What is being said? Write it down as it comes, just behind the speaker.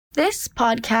This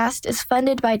podcast is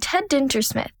funded by Ted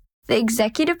Dintersmith, the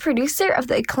executive producer of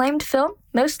the acclaimed film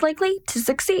Most Likely to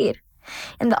Succeed,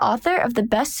 and the author of the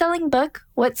best-selling book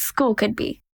What School Could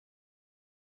Be.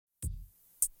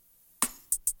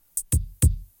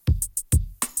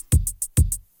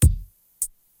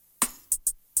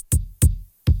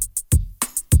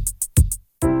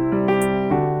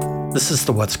 This is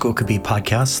the What School Could Be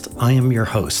podcast. I am your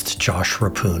host, Josh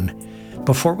Rappoon.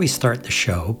 Before we start the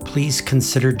show, please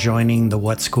consider joining the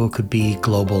What School Could Be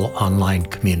global online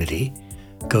community.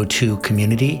 Go to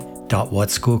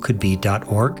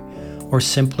community.whatschoolcouldbe.org or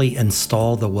simply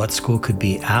install the What School Could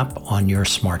Be app on your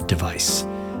smart device.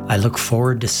 I look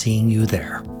forward to seeing you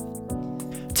there.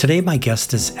 Today, my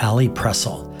guest is Allie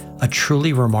Pressel, a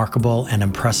truly remarkable and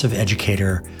impressive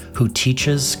educator who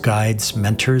teaches, guides,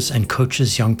 mentors, and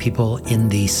coaches young people in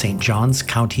the St. Johns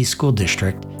County School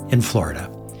District in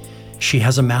Florida. She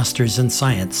has a master's in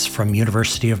science from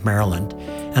University of Maryland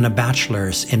and a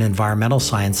bachelor's in environmental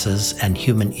sciences and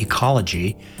human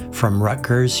ecology from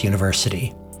Rutgers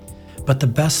University. But the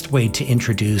best way to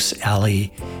introduce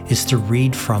Allie is to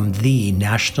read from the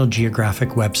National Geographic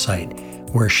website,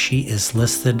 where she is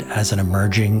listed as an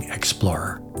emerging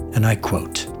explorer. And I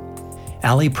quote,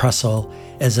 Allie Pressel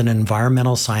is an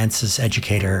environmental sciences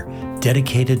educator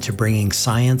dedicated to bringing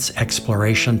science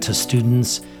exploration to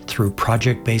students through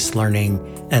project-based learning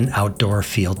and outdoor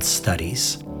field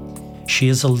studies. She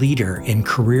is a leader in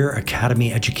career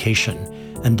academy education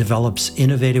and develops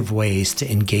innovative ways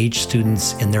to engage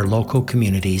students in their local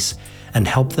communities and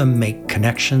help them make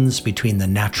connections between the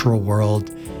natural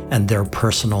world and their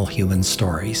personal human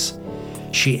stories.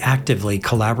 She actively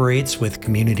collaborates with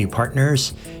community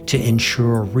partners to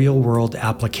ensure real-world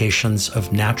applications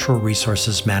of natural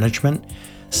resources management,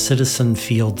 citizen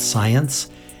field science,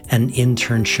 and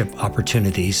internship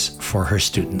opportunities for her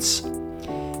students.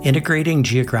 Integrating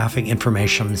geographic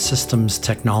information systems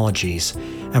technologies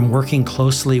and working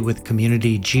closely with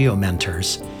community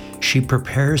geo-mentors, she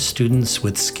prepares students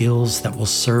with skills that will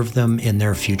serve them in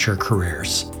their future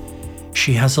careers.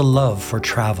 She has a love for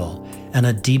travel and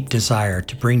a deep desire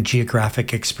to bring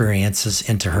geographic experiences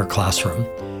into her classroom.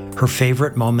 Her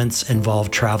favorite moments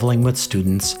involve traveling with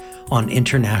students on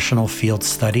international field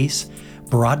studies,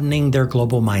 broadening their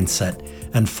global mindset,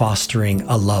 and fostering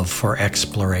a love for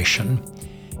exploration.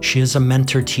 She is a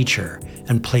mentor teacher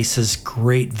and places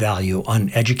great value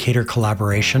on educator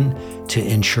collaboration to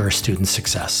ensure student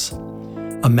success.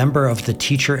 A member of the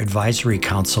Teacher Advisory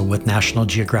Council with National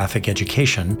Geographic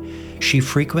Education, she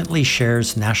frequently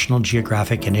shares National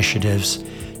Geographic initiatives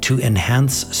to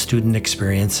enhance student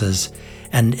experiences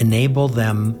and enable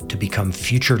them to become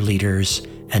future leaders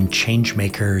and change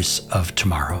makers of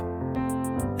tomorrow.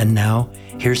 And now,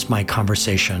 here's my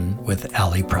conversation with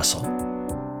Allie Pressel.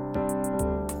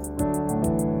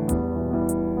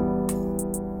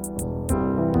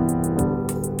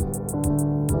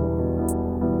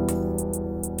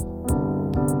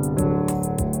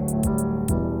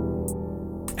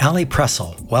 Allie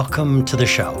Pressel, welcome to the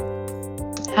show.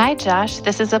 Hi, Josh.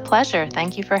 This is a pleasure.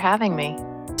 Thank you for having me.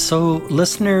 So,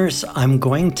 listeners, I'm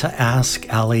going to ask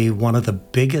Allie one of the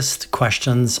biggest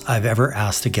questions I've ever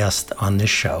asked a guest on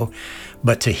this show.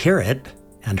 But to hear it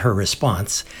and her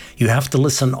response, you have to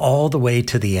listen all the way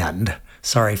to the end.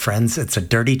 Sorry, friends, it's a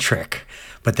dirty trick,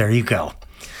 but there you go.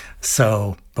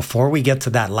 So before we get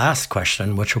to that last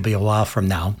question, which will be a while from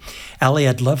now, Allie,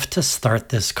 I'd love to start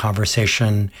this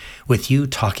conversation with you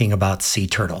talking about sea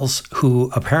turtles,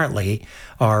 who apparently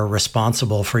are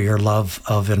responsible for your love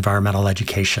of environmental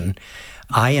education.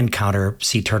 I encounter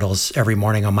sea turtles every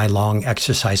morning on my long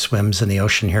exercise swims in the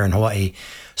ocean here in Hawaii.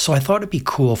 So I thought it'd be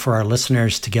cool for our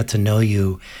listeners to get to know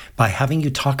you by having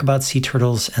you talk about sea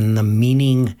turtles and their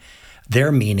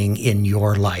meaning in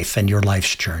your life and your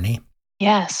life's journey.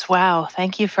 Yes, wow.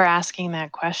 Thank you for asking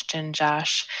that question,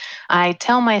 Josh. I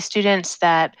tell my students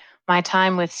that my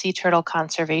time with sea turtle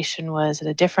conservation was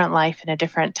a different life in a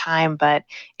different time, but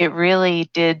it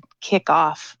really did kick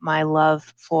off my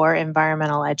love for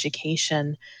environmental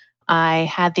education. I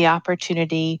had the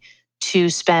opportunity to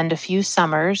spend a few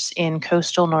summers in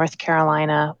coastal North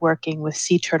Carolina working with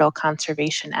sea turtle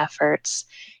conservation efforts.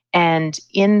 And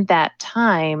in that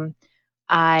time,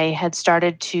 I had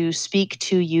started to speak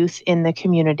to youth in the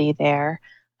community there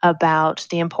about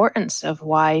the importance of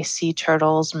why sea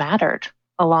turtles mattered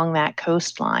along that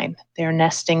coastline, their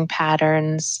nesting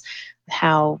patterns,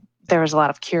 how there was a lot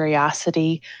of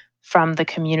curiosity from the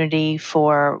community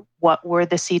for what were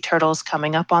the sea turtles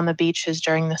coming up on the beaches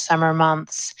during the summer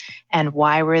months and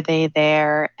why were they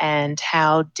there, and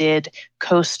how did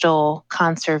coastal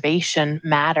conservation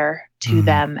matter to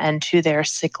them and to their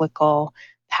cyclical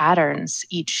patterns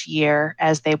each year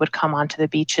as they would come onto the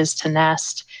beaches to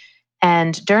nest.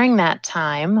 And during that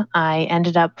time, I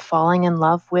ended up falling in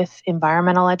love with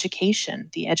environmental education,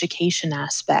 the education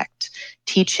aspect,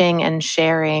 teaching and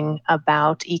sharing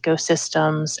about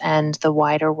ecosystems and the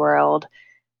wider world,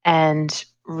 and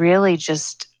really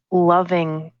just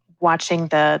loving watching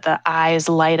the eyes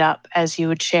light up as you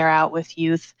would share out with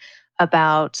youth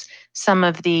about some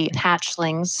of the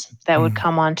hatchlings that would Mm.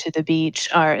 come onto the beach,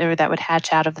 or that would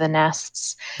hatch out of the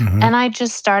nests. Mhm. And I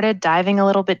just started diving a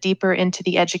little bit deeper into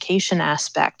the education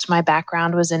aspect. My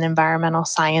background was in environmental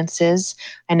sciences.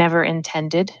 I never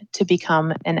intended to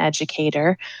become an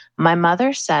educator. My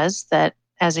mother says that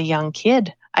as a young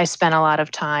kid, I spent a lot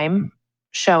of time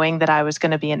showing that I was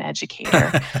going to be an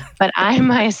educator, but I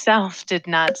myself did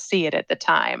not see it at the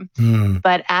time. Mm.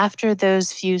 But after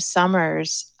those few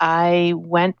summers, I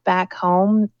went back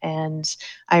home and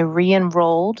I re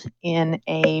enrolled in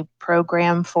a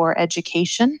program for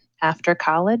education after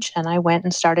college. And I went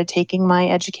and started taking my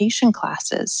education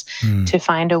classes Mm. to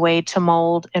find a way to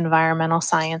mold environmental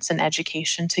science and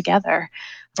education together.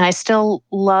 I still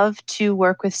love to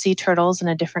work with sea turtles in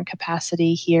a different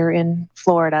capacity here in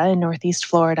Florida, in Northeast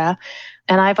Florida.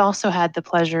 And I've also had the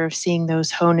pleasure of seeing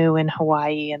those honu in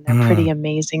Hawaii, and they're pretty Mm.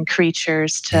 amazing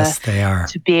creatures Yes, they are.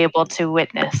 to be able to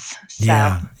witness. So,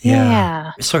 Yeah, yeah.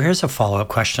 yeah. So here's a follow-up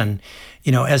question.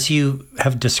 As you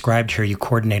have described here, you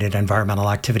coordinated environmental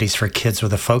activities for kids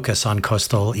with a focus on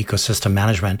coastal ecosystem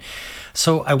management.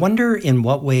 So I wonder in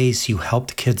what ways you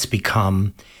helped kids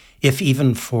become, if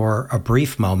even for a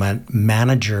brief moment,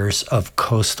 managers of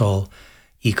coastal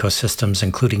ecosystems,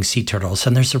 including sea turtles.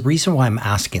 And there's a reason why I'm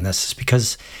asking this is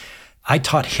because I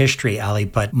taught history, Ali,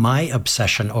 but my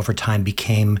obsession over time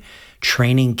became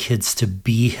training kids to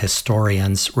be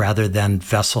historians rather than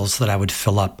vessels that I would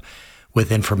fill up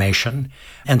with information.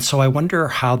 And so I wonder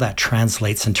how that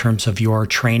translates in terms of your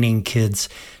training kids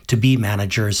to be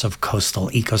managers of coastal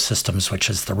ecosystems, which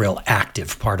is the real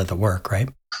active part of the work, right?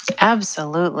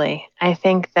 Absolutely. I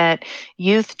think that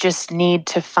youth just need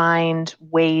to find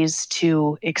ways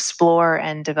to explore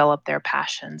and develop their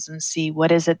passions and see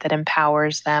what is it that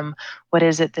empowers them, what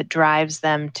is it that drives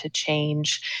them to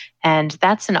change. And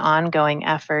that's an ongoing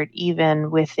effort,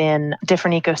 even within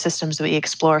different ecosystems that we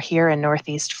explore here in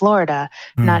Northeast Florida,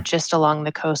 Mm. not just along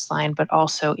the coastline, but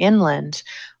also inland.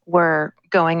 We're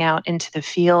going out into the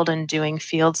field and doing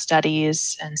field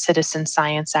studies and citizen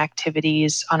science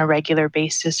activities on a regular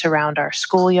basis around our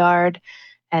schoolyard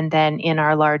and then in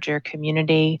our larger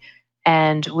community.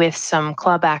 And with some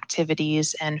club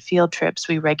activities and field trips,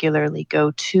 we regularly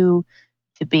go to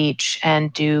the beach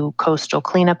and do coastal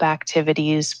cleanup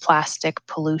activities, plastic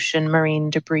pollution, marine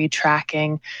debris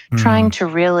tracking, trying Mm. to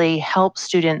really help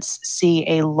students see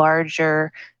a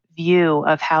larger view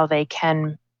of how they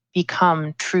can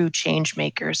become true change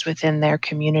makers within their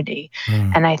community.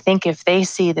 Mm. And I think if they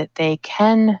see that they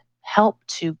can help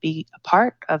to be a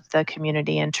part of the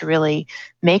community and to really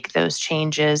make those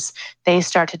changes, they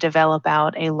start to develop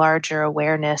out a larger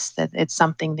awareness that it's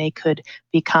something they could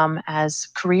become as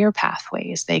career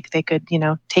pathways. They could,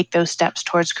 take those steps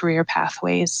towards career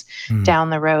pathways Mm. down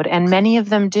the road. And many of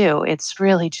them do. It's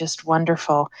really just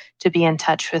wonderful to be in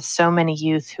touch with so many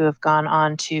youth who have gone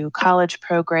on to college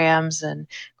programs and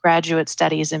graduate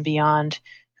studies and beyond,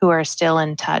 who are still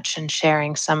in touch and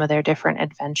sharing some of their different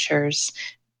adventures,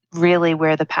 really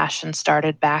where the passion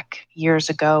started back years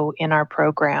ago in our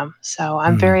program. So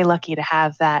I'm Mm. very lucky to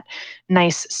have that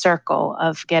nice circle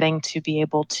of getting to be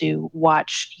able to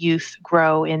watch youth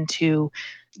grow into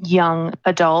young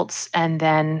adults and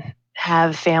then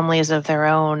have families of their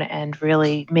own and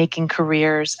really making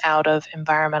careers out of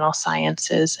environmental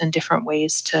sciences and different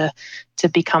ways to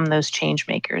become those change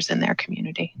makers in their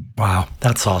community. Wow,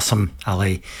 that's awesome,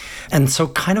 Ali. And so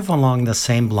kind of along the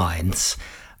same lines,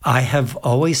 I have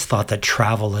always thought that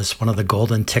travel is one of the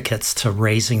golden tickets to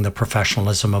raising the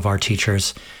professionalism of our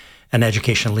teachers and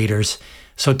education leaders.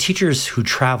 So teachers who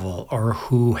travel or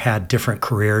who had different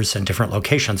careers in different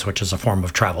locations, which is a form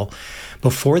of travel,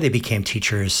 before they became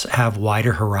teachers, have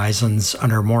wider horizons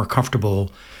and are more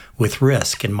comfortable with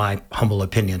risk, in my humble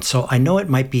opinion. So I know it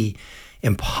might be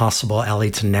impossible,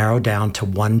 Ali, to narrow down to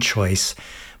one choice,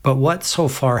 but what so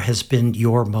far has been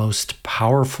your most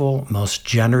powerful, most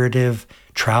generative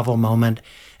travel moment?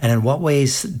 And in what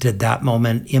ways did that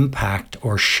moment impact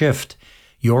or shift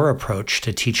your approach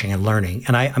to teaching and learning?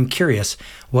 And I'm curious,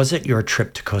 was it your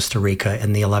trip to Costa Rica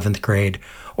in the 11th grade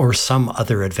or some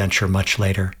other adventure much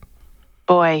later?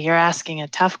 Boy, you're asking a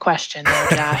tough question there,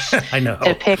 Josh. I know.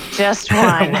 To pick just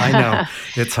one. I know.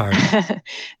 It's hard.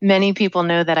 Many people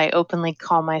know that I openly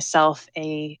call myself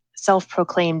a self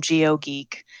proclaimed geo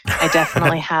geek. I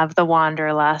definitely have the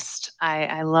wanderlust.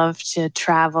 I love to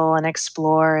travel and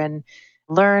explore and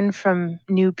learn from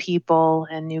new people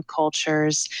and new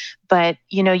cultures. But,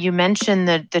 you mentioned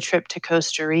the trip to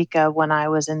Costa Rica when I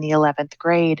was in the 11th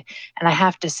grade. And I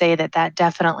have to say that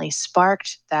definitely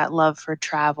sparked that love for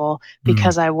travel Mm.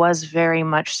 because I was very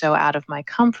much so out of my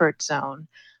comfort zone.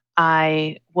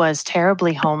 I was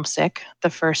terribly homesick the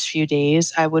first few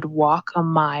days. I would walk a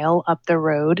mile up the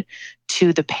road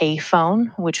to the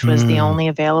payphone, which was the Mm. only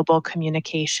available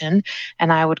communication,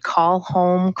 and I would call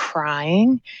home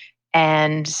crying.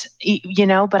 And,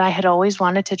 but I had always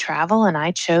wanted to travel and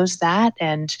I chose that.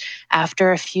 And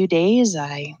after a few days,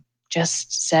 I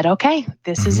just said, okay,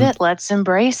 this is Mhm. it. Let's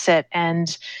embrace it.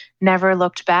 And never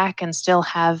looked back, and still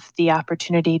have the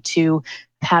opportunity to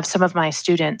have some of my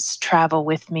students travel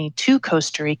with me to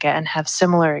Costa Rica and have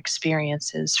similar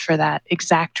experiences for that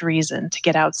exact reason, to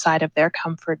get outside of their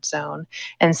comfort zone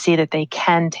and see that they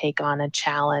can take on a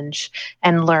challenge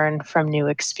and learn from new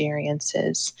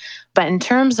experiences. But in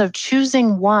terms of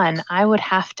choosing one, I would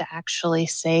have to actually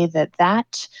say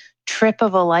that trip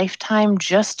of a lifetime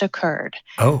just occurred.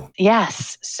 Oh,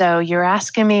 Yes. So you're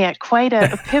asking me at quite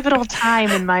a pivotal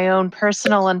time in my own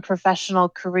personal and professional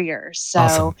career. So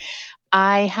awesome.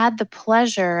 I had the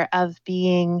pleasure of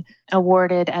being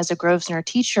awarded as a Grosvenor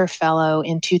Teacher Fellow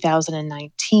in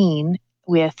 2019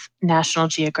 with National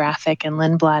Geographic and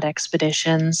Lindblad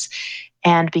Expeditions.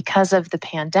 And because of the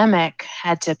pandemic,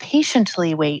 had to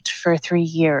patiently wait for 3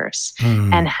 years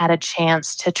and Mm. had a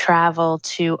chance to travel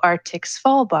to Arctic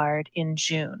Svalbard in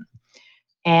June.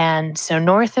 And so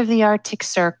north of the Arctic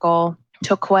Circle,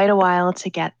 took quite a while to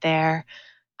get there.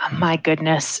 My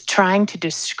goodness, trying to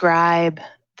describe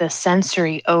the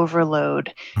sensory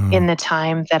overload in Mm. the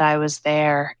time that I was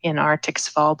there in Arctic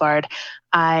Svalbard.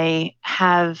 I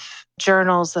have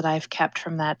journals that I've kept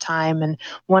from that time, and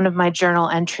one of my journal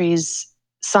entries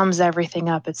sums everything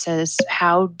up. It says,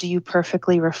 how do you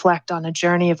perfectly reflect on a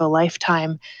journey of a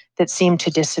lifetime that seemed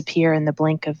to disappear in the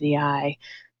blink of the eye?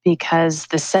 Because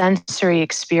the sensory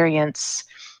experience,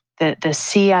 the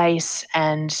sea ice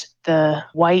and the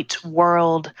white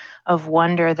world of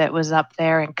wonder that was up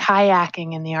there, and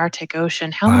kayaking in the Arctic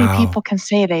Ocean. How many Wow. people can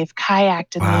say they've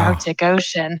kayaked in the Wow. Arctic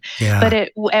Ocean? But Yeah.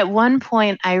 at one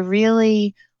point, I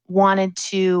really wanted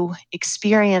to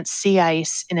experience sea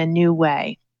ice in a new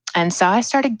way. And so I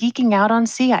started geeking out on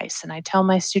sea ice. And I tell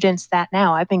my students that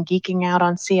now. I've been geeking out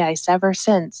on sea ice ever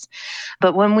since.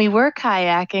 But when we were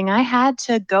kayaking, I had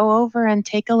to go over and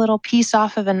take a little piece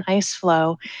off of an ice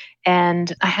floe,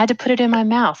 and I had to put it in my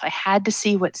mouth. I had to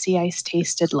see what sea ice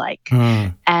tasted like.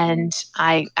 Mm. And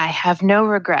I have no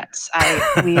regrets.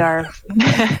 I we are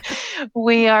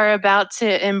we are about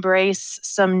to embrace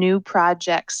some new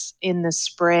projects in the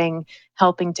spring,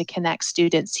 helping to connect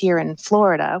students here in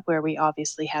Florida, where we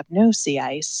obviously have no sea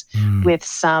ice, Mm. with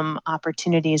some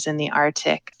opportunities in the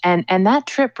Arctic. And that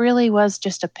trip really was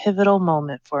just a pivotal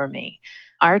moment for me.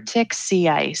 Arctic sea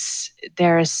ice,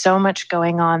 there is so much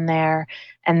going on there,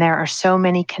 and there are so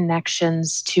many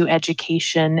connections to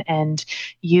education, and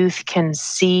youth can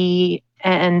see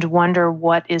and wonder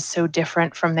what is so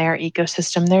different from their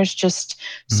ecosystem. There's just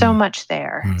so Mm. much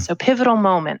there. Mm. So, pivotal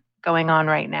moment going on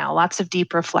right now. Lots of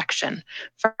deep reflection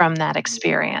from that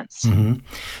experience. Hmm.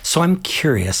 So I'm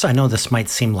curious. I know this might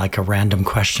seem like a random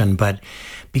question, but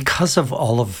because of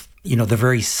all of, the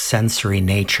very sensory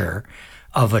nature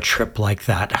of a trip like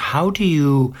that, how do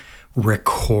you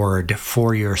record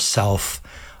for yourself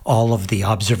all of the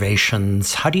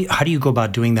observations? How do you go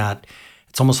about doing that?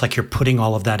 It's almost like you're putting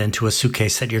all of that into a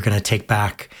suitcase that you're going to take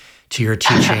back to your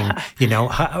teaching.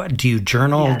 How, do you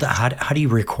journal? Yes. How do you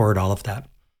record all of that?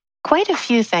 Quite a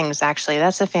few things, actually.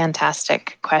 That's a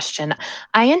fantastic question.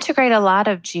 I integrate a lot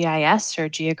of GIS, or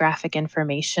geographic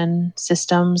information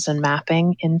systems, and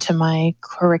mapping into my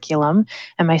curriculum,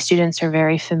 and my students are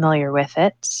very familiar with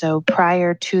it. So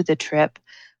prior to the trip,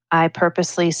 I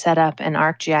purposely set up an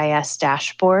ArcGIS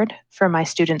dashboard for my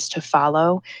students to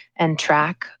follow and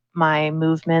track my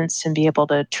movements and be able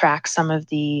to track some of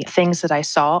the things that I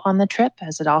saw on the trip,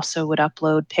 as it also would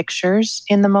upload pictures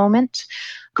in the moment.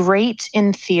 Great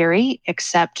in theory,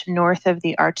 except north of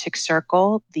the Arctic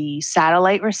Circle, the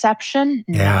satellite reception,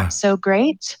 Yeah. not so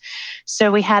great.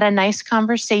 So we had a nice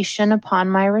conversation upon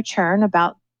my return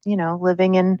about,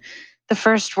 living in the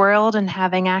first world and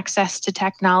having access to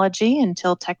technology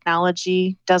until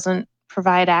technology doesn't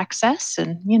provide access,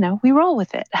 and, we roll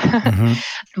with it. Hmm.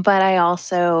 But I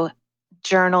also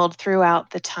journaled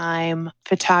throughout the time.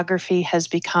 Photography has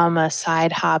become a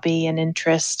side hobby and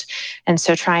interest. And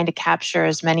so trying to capture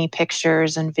as many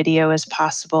pictures and video as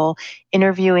possible,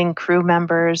 interviewing crew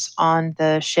members on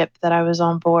the ship that I was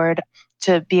on board.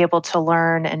 to be able to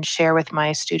learn and share with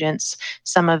my students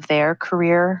some of their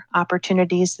career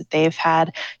opportunities that they've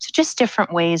had. So just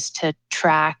different ways to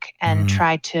track and Mm.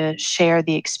 try to share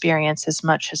the experience as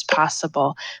much as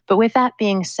possible. But with that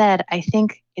being said, I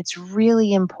think it's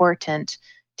really important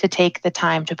to take the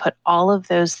time to put all of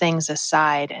those things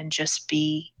aside and just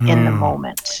be in the Mm.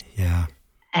 moment. Yeah.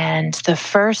 And the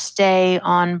first day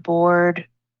on board,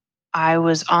 I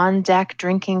was on deck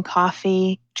drinking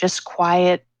coffee, just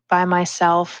quiet by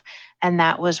myself. And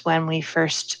that was when we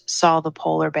first saw the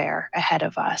polar bear ahead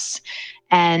of us.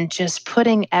 And just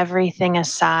putting everything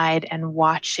aside and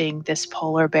watching this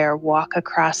polar bear walk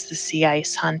across the sea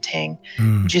ice hunting,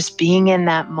 Mm. just being in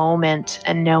that moment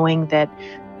and knowing that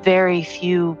very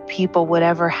few people would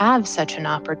ever have such an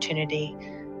opportunity.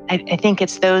 I think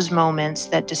it's those moments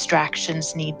that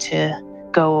distractions need to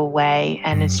go away,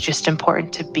 and it's Mm. just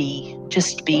important to be,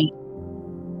 just be.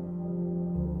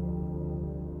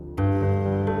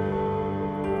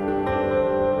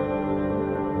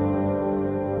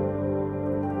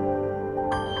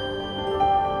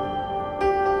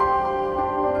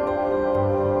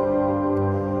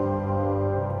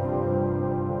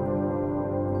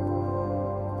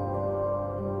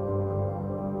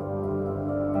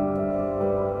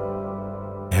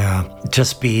 Yeah,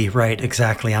 just be right.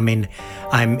 Exactly. I mean,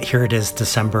 here it is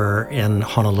December in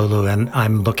Honolulu, and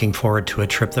I'm looking forward to a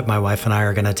trip that my wife and I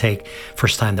are going to take.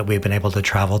 First time that we've been able to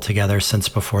travel together since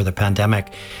before the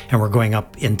pandemic. And we're going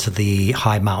up into the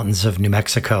high mountains of New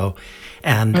Mexico.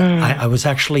 And I was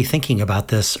actually thinking about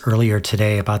this earlier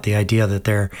today about the idea that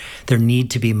there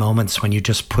need to be moments when you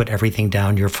just put everything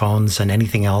down, your phones and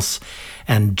anything else,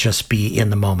 and just be in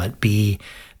the moment, be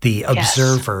the Yes.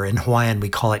 observer. In Hawaiian, we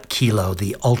call it kilo,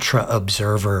 the ultra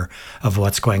observer of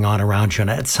what's going on around you. And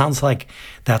it sounds like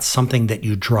that's something that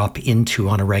you drop into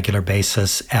on a regular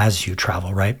basis as you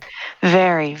travel, right?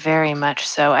 Very, very much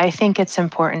so. I think it's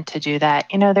important to do that.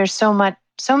 There's so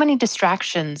many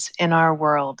distractions in our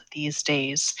world these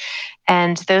days.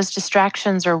 And those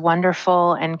distractions are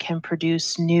wonderful and can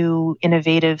produce new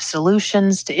innovative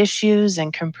solutions to issues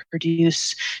and can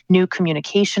produce new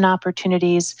communication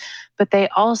opportunities. But they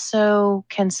also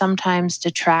can sometimes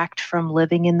detract from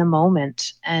living in the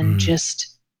moment and Mm.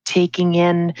 just taking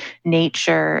in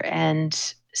nature and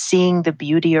seeing the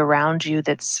beauty around you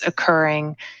that's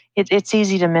occurring. It's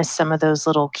easy to miss some of those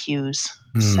little cues.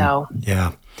 Mm. So,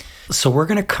 Yeah. So we're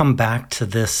going to come back to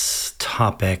this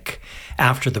topic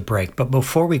after the break. But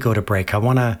before we go to break, I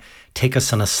want to take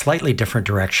us in a slightly different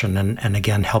direction and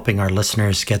again, helping our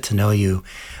listeners get to know you.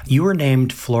 You were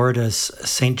named Florida's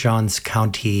St. Johns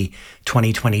County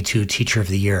 2022 Teacher of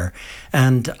the Year.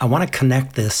 And I want to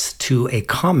connect this to a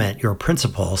comment your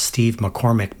principal, Steve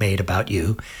McCormick, made about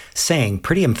you, saying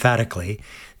pretty emphatically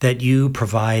that you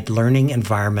provide learning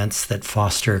environments that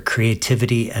foster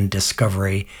creativity and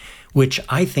discovery, which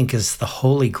I think is the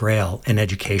holy grail in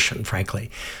education, frankly.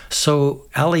 So,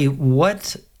 Ali,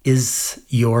 what is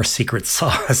your secret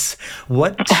sauce?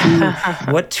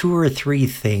 What two or three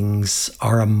things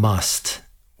are a must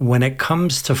when it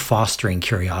comes to fostering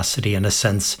curiosity and a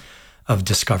sense of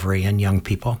discovery in young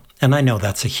people? And I know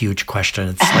that's a huge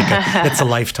question. It's a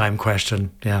lifetime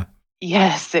question. Yeah.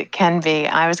 yes, it can be.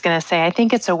 I was going to say, I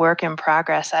think it's a work in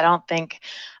progress. I don't think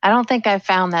I've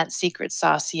found that secret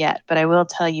sauce yet, but I will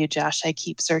tell you, Josh, I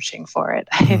keep searching for it.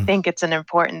 I Mm. think it's an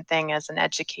important thing as an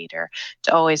educator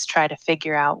to always try to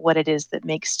figure out what it is that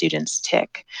makes students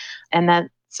tick. And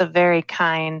that's a very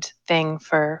kind thing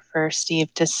for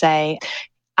Steve to say.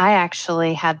 I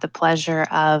actually had the pleasure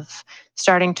of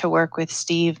starting to work with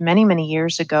Steve many, many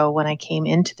years ago when I came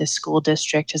into the school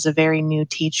district as a very new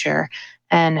teacher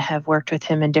and have worked with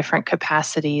him in different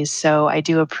capacities. So I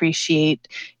do appreciate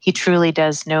he truly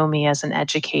does know me as an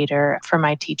educator for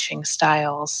my teaching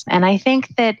styles. And I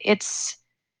think that it's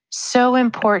so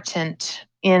important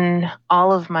in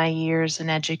all of my years in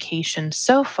education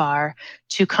so far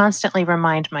to constantly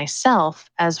remind myself,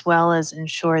 as well as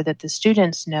ensure that the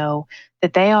students know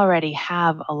that they already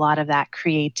have a lot of that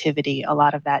creativity, a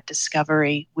lot of that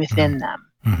discovery Mm. within them.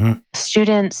 Mm-hmm.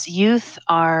 Students, youth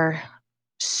are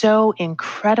so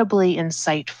incredibly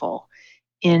insightful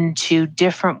into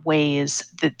different ways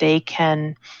that they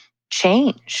can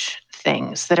change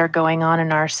things that are going on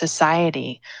in our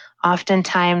society.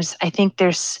 Oftentimes, I think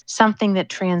there's something that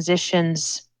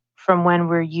transitions from when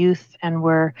we're youth and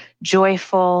we're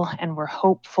joyful and we're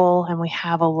hopeful and we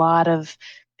have a lot of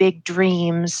big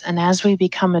dreams. And as we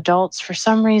become adults, for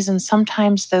some reason,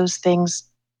 sometimes those things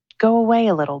go away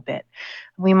a little bit.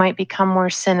 We might become more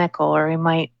cynical or we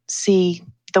might see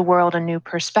the world in new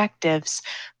perspectives.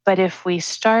 But if we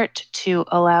start to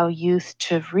allow youth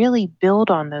to really build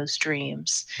on those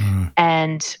dreams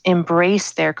and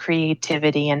embrace their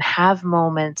creativity and have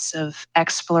moments of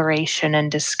exploration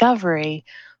and discovery,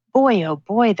 boy, oh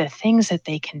boy, the things that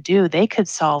they can do, they could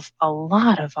solve a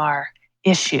lot of our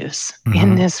issues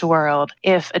in this world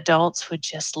if adults would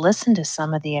just listen to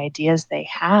some of the ideas they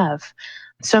have.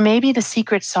 So maybe the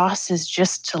secret sauce is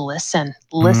just to listen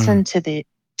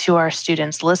to our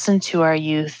students, listen to our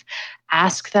youth,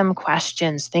 ask them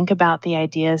questions, think about the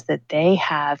ideas that they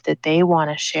have that they want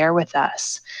to share with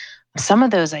us. Some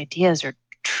of those ideas are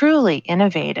truly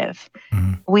innovative.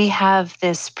 We have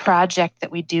this project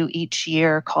that we do each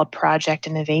year called Project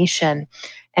Innovation,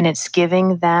 and it's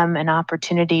giving them an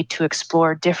opportunity to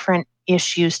explore different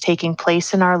issues taking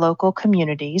place in our local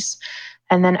communities,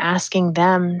 and then asking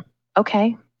them,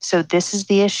 okay, so this is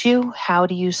the issue, how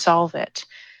do you solve it?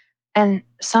 And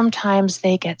sometimes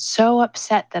they get so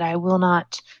upset that I will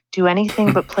not do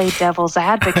anything but play devil's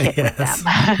advocate with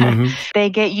them. They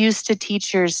get used to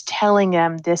teachers telling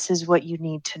them this is what you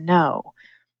need to know.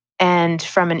 And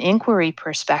from an inquiry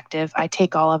perspective, I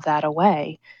take all of that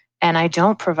away and I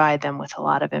don't provide them with a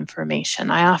lot of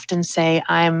information. I often say,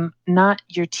 I'm not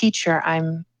your teacher,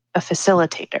 I'm a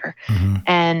facilitator.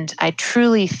 And I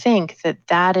truly think that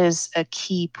that is a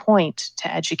key point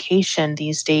to education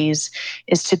these days,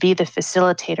 is to be the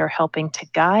facilitator helping to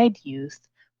guide youth,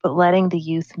 but letting the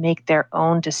youth make their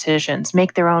own decisions,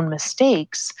 make their own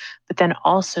mistakes, but then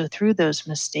also through those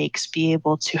mistakes be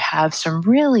able to have some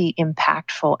really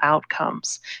impactful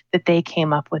outcomes that they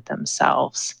came up with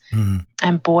themselves.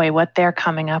 And boy, what they're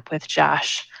coming up with,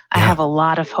 Josh, I have a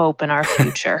lot of hope in our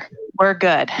future. We're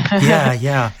good.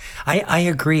 Yeah. I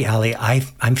agree, Allie.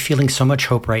 I'm feeling so much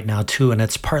hope right now, too. And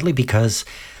it's partly because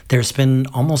there's been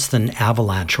almost an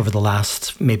avalanche over the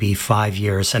last maybe 5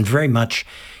 years, and very much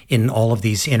in all of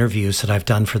these interviews that I've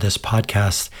done for this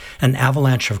podcast, an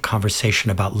avalanche of conversation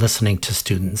about listening to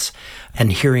students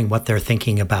and hearing what they're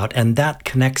thinking about. And that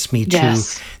connects me to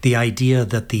the idea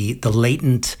that the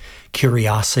latent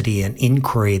curiosity and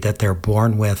inquiry that they're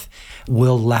born with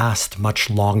will last much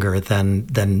longer than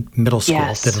middle school,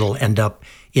 that it'll end up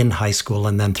in high school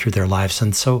and then through their lives.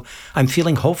 And so I'm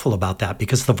feeling hopeful about that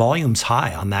because the volume's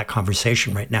high on that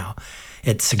conversation right now.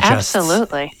 It suggests,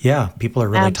 people are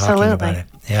really talking about it.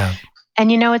 Yeah.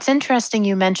 And it's interesting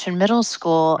you mentioned middle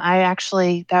school.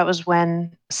 That was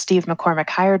when Steve McCormick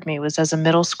hired me, was as a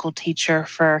middle school teacher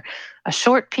for a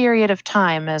short period of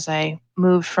time as I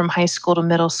moved from high school to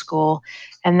middle school.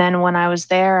 And then when I was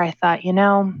there, I thought,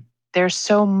 there's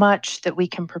so much that we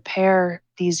can prepare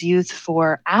these youth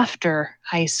for after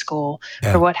high school,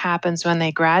 for what happens when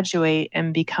they graduate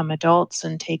and become adults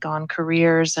and take on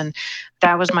careers. And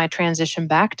that was my transition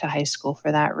back to high school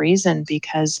for that reason,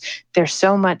 because there's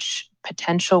so much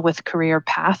potential with career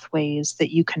pathways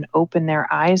that you can open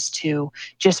their eyes to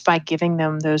just by giving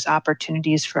them those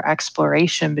opportunities for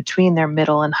exploration between their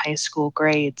middle and high school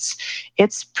grades.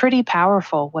 It's pretty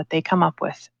powerful what they come up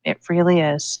with. It really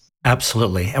is.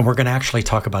 Absolutely. And we're going to actually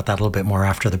talk about that a little bit more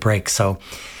after the break. So,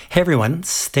 hey, everyone,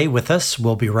 stay with us.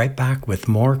 We'll be right back with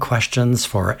more questions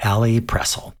for Allie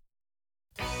Pressel.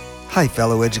 Hi,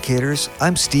 fellow educators.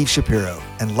 I'm Steve Shapiro.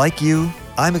 And like you,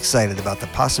 I'm excited about the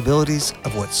possibilities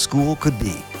of what school could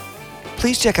be.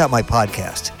 Please check out my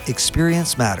podcast,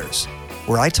 Experience Matters,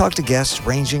 where I talk to guests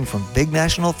ranging from big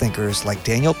national thinkers like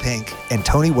Daniel Pink and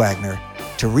Tony Wagner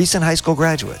to recent high school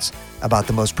graduates about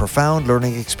the most profound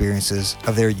learning experiences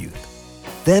of their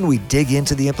youth. Then we dig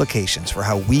into the implications for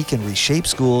how we can reshape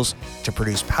schools to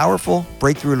produce powerful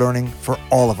breakthrough learning for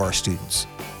all of our students.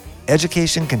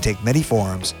 Education can take many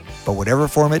forms, but whatever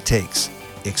form it takes,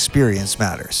 experience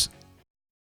matters.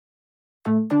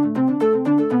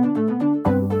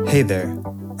 Hey there.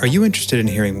 Are you interested in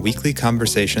hearing weekly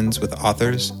conversations with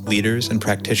authors, leaders, and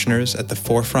practitioners at the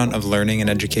forefront of learning and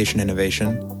education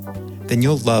innovation? Then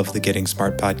you'll love the Getting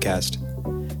Smart podcast.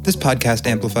 This podcast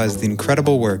amplifies the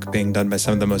incredible work being done by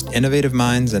some of the most innovative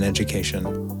minds in education.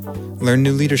 Learn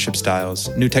new leadership styles,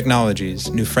 new technologies,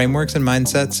 new frameworks and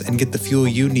mindsets, and get the fuel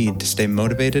you need to stay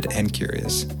motivated and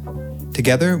curious.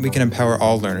 Together, we can empower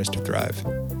all learners to thrive.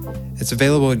 It's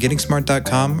available at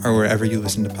gettingsmart.com or wherever you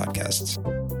listen to podcasts.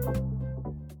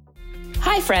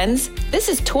 Hi, friends. This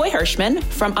is Toy Hirschman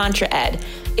from EntreEd.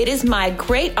 It is my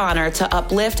great honor to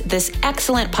uplift this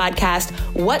excellent podcast,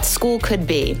 What School Could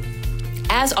Be.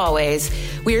 As always,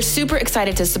 we are super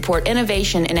excited to support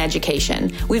innovation in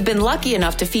education. We've been lucky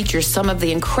enough to feature some of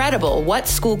the incredible What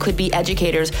School Could Be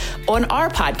educators on our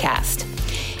podcast.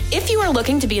 If you are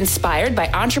looking to be inspired by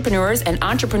entrepreneurs and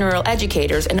entrepreneurial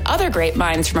educators and other great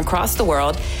minds from across the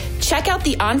world, check out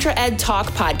the EntreEd Talk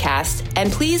podcast,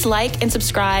 and please like and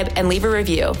subscribe and leave a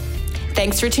review.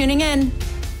 Thanks for tuning in.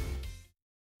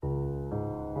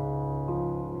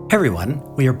 Hey everyone,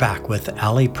 we are back with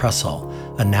Ali Pressel,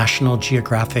 a National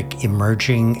Geographic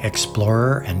emerging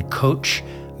explorer and coach,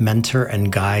 mentor,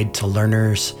 and guide to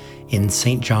learners in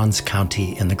St. Johns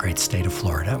County in the great state of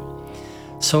Florida.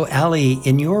 So Ali,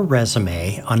 in your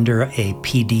resume, under a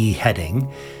PD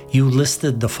heading, you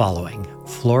listed the following: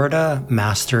 Florida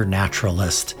Master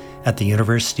Naturalist at the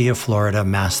University of Florida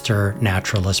Master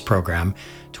Naturalist Program,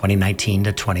 2019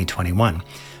 to 2021.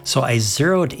 So I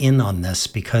zeroed in on this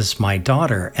because my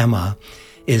daughter, Emma,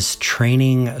 is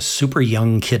training super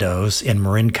young kiddos in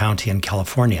Marin County in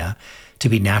California to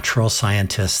be natural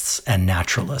scientists and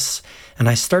naturalists. And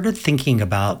I started thinking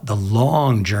about the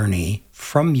long journey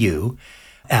from you,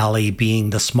 Ali, being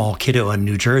the small kiddo in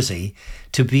New Jersey,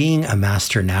 to being a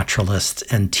master naturalist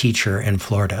and teacher in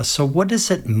Florida. So what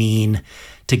does it mean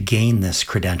to gain this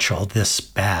credential, this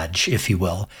badge, if you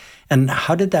will? And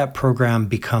how did that program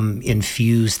become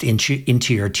infused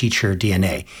into your teacher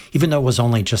DNA, even though it was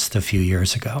only just a few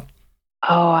years ago?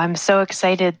 Oh, I'm so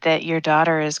excited that your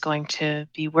daughter is going to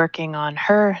be working on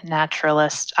her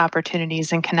naturalist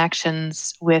opportunities and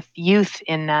connections with youth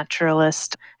in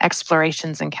naturalist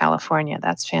explorations in California.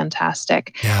 That's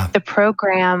fantastic. Yeah. The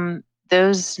program,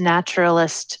 those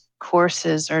naturalist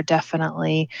courses are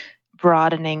definitely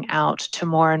broadening out to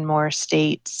more and more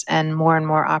states and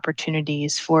more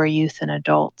opportunities for youth and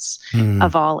adults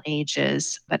of all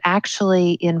ages. But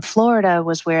actually in Florida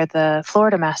was where the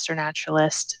Florida Master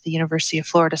Naturalist, the University of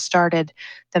Florida, started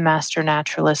the Master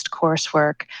Naturalist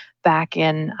coursework back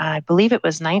in, I believe it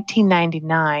was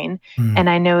 1999. And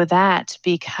I know that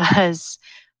because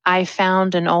I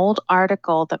found an old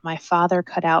article that my father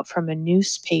cut out from a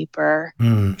newspaper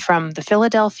from the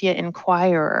Philadelphia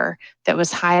Inquirer that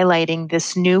was highlighting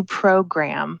this new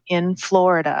program in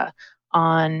Florida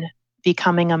on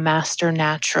becoming a master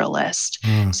naturalist.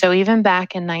 So even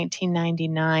back in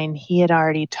 1999, he had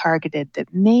already targeted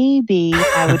that maybe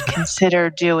I would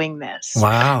consider doing this.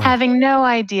 Wow. Having no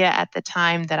idea at the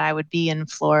time that I would be in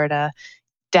Florida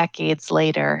decades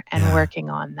later and working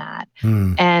on that.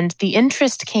 And the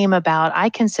interest came about. I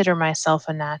consider myself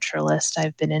a naturalist.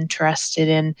 I've been interested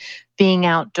in being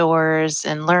outdoors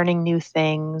and learning new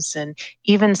things, and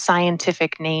even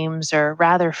scientific names are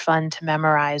rather fun to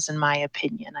memorize, in my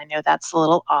opinion. I know that's a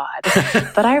little odd,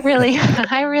 but I really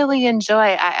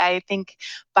enjoy. I think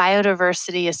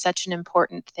biodiversity is such an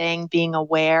important thing, being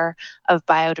aware of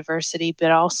biodiversity,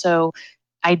 but also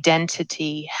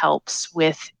identity helps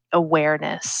with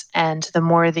awareness. And the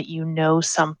more that you know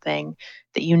something,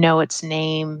 that you know its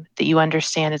name, that you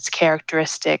understand its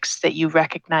characteristics, that you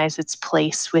recognize its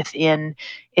place within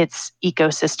its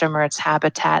ecosystem or its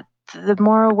habitat, the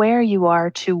more aware you are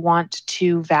to want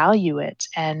to value it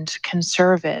and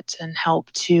conserve it and help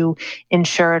to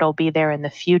ensure it'll be there in the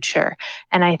future.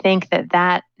 And I think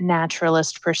that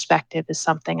naturalist perspective is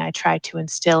something I try to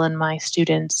instill in my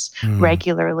students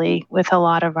regularly with a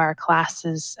lot of our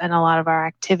classes and a lot of our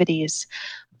activities.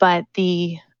 But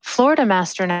the Florida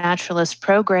Master Naturalist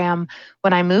program,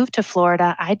 when I moved to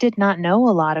Florida, I did not know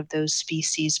a lot of those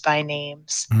species by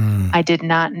names. I did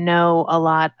not know a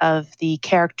lot of the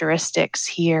characteristics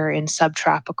here in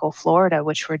subtropical Florida,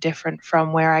 which were different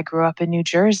from where I grew up in New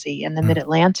Jersey in the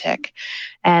Mid-Atlantic.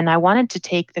 And I wanted to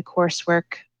take the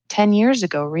coursework 10 years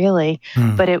ago, really,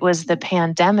 but it was the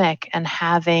pandemic and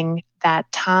having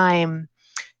that time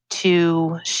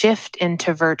to shift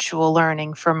into virtual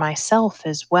learning for myself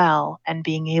as well, and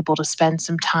being able to spend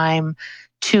some time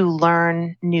to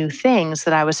learn new things,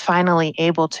 that I was finally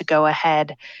able to go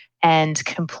ahead and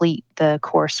complete the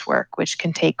coursework, which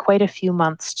can take quite a few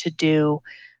months to do.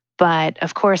 But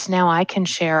of course, now I can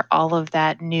share all of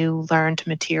that new learned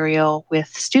material with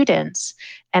students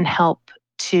and help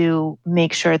to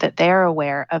make sure that they're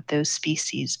aware of those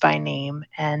species by name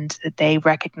and that they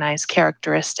recognize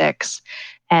characteristics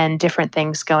and different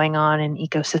things going on in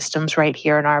ecosystems right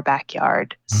here in our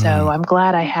backyard. So I'm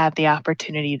glad I had the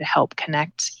opportunity to help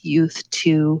connect youth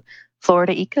to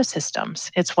Florida ecosystems.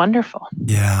 It's wonderful.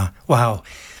 Yeah. Wow.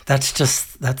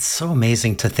 That's so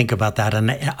amazing to think about that.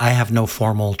 And I have no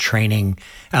formal training,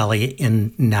 Ali,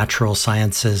 in natural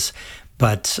sciences,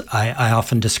 but I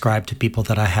often describe to people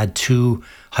that I had two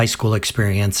high school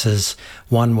experiences.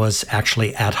 One was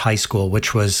actually at high school,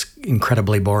 which was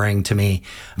incredibly boring to me,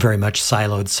 very much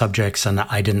siloed subjects, and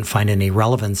I didn't find any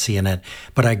relevancy in it.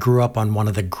 But I grew up on one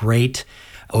of the great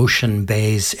ocean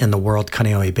bays in the world,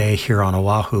 Kaneohe Bay here on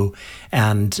Oahu.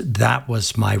 And that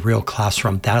was my real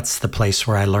classroom. That's the place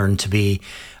where I learned to be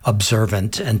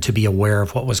observant and to be aware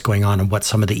of what was going on and what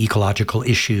some of the ecological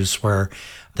issues were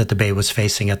that the bay was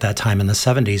facing at that time in the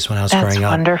 70s when I was growing up. That's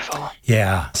wonderful.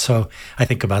 Yeah. So I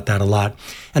think about that a lot.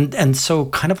 And so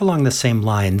kind of along the same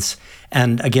lines,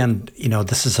 and again,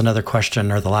 this is another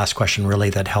question, or the last question really,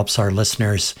 that helps our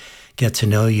listeners get to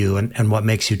know you and what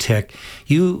makes you tick.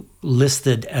 You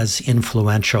listed as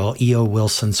influential E.O.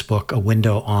 Wilson's book, A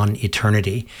Window on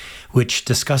Eternity, which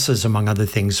discusses, among other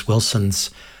things,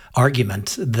 Wilson's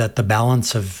argument that the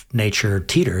balance of nature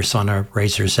teeters on a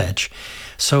razor's edge.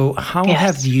 So how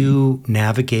have you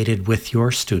navigated with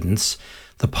your students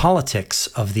the politics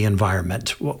of the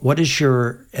environment? What is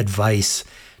your advice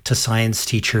to science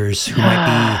teachers who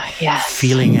might be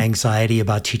feeling anxiety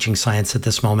about teaching science at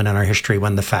this moment in our history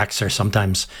when the facts are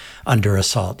sometimes under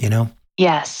assault,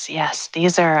 Yes.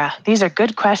 These are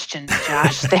good questions,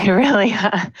 Josh. They really,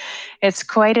 it's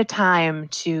quite a time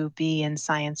to be in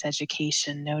science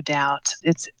education, no doubt.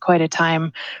 It's quite a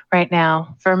time right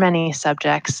now for many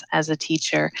subjects as a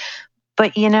teacher.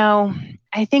 But,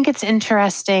 I think it's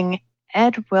interesting.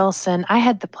 Ed Wilson, I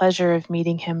had the pleasure of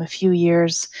meeting him a few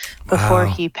years before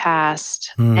he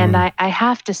passed. And I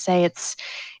have to say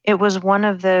it was one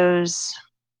of those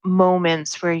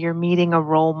moments where you're meeting a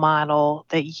role model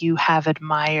that you have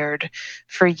admired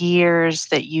for years,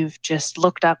 that you've just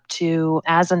looked up to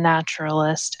as a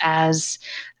naturalist,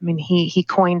 he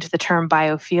coined the term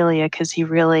biophilia because he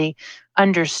really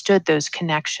understood those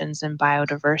connections in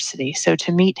biodiversity. So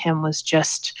to meet him was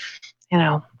just,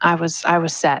 I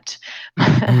was set.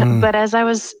 But as I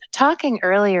was talking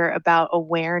earlier about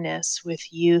awareness with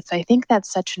youth, I think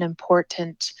that's such an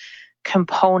important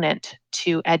component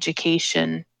to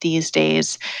education these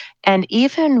days. And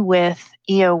even with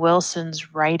E.O.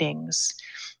 Wilson's writings,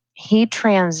 he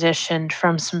transitioned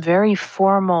from some very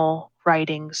formal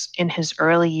writings in his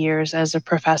early years as a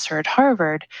professor at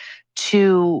Harvard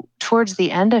to, towards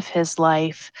the end of his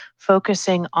life,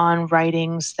 focusing on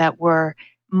writings that were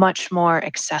much more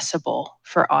accessible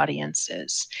for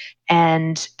audiences.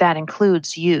 And that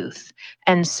includes youth.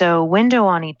 And so Window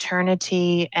on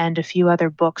Eternity and a few other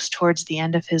books towards the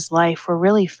end of his life were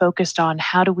really focused on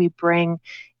how do we bring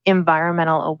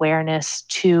environmental awareness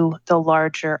to the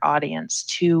larger audience,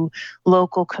 to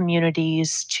local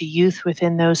communities, to youth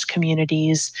within those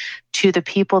communities, to the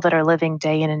people that are living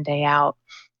day in and day out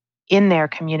in their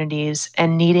communities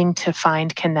and needing to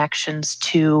find connections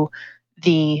to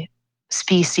the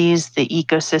species, the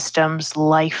ecosystems,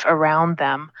 life around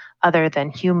them other than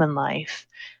human life.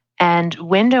 And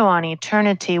Window on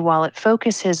Eternity, while it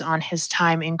focuses on his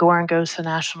time in Gorongosa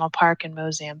National Park in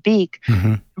Mozambique,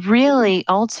 really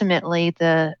ultimately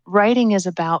the writing is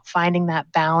about finding that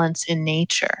balance in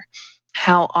nature,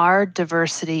 how our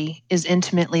diversity is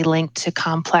intimately linked to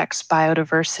complex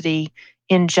biodiversity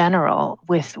in general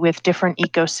with different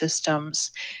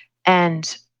ecosystems.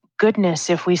 And goodness,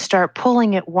 if we start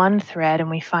pulling at one thread and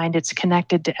we find it's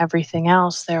connected to everything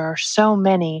else, there are so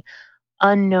many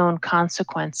unknown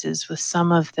consequences with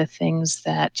some of the things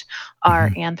that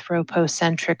our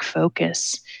anthropocentric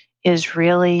focus is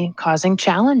really causing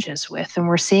challenges with. And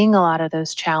we're seeing a lot of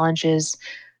those challenges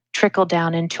trickle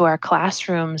down into our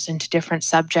classrooms, into different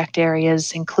subject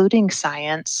areas, including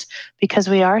science, because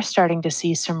we are starting to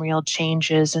see some real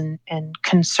changes and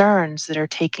concerns that are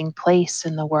taking place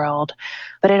in the world.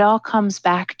 But it all comes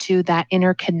back to that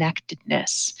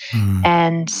interconnectedness.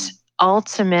 And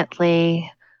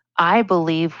ultimately, I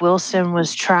believe Wilson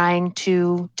was trying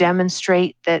to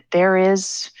demonstrate that there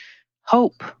is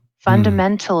hope.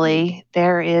 Fundamentally,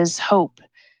 there is hope.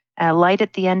 A light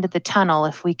at the end of the tunnel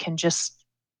if we can just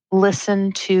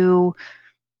listen to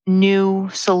new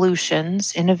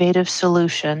solutions, innovative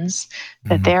solutions,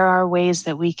 that there are ways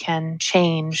that we can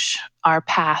change our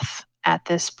path at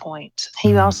this point.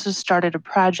 He also started a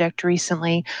project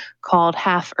recently called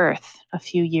Half Earth a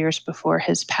few years before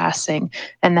his passing.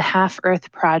 And the Half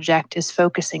Earth project is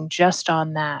focusing just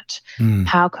on that.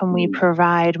 How can we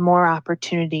provide more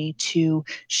opportunity to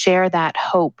share that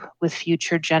hope with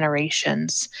future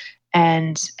generations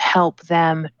and help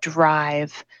them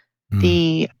drive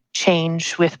the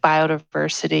change with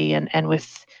biodiversity and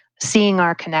with seeing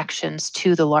our connections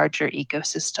to the larger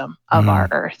ecosystem of our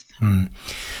Earth.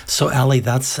 So, Ali,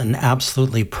 that's an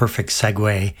absolutely perfect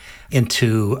segue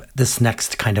into this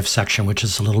next kind of section, which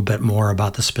is a little bit more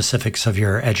about the specifics of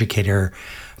your educator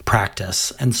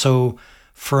practice. And so,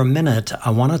 for a minute, I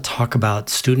want to talk about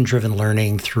student-driven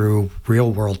learning through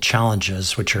real-world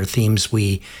challenges, which are themes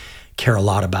we care a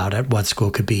lot about at What School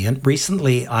Could Be. And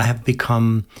recently, I have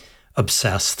become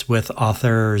obsessed with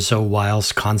author Zoe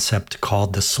Weil's concept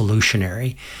called the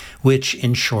solutionary, which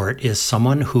in short is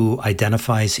someone who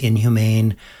identifies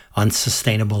inhumane,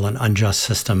 unsustainable, and unjust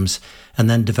systems and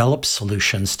then develops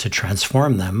solutions to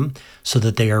transform them so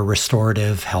that they are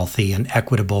restorative, healthy, and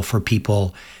equitable for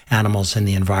people, animals, and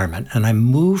the environment. And I'm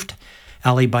moved,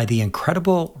 Ali, by the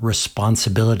incredible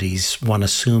responsibilities one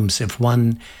assumes if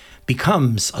one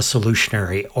becomes a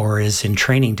solutionary or is in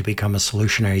training to become a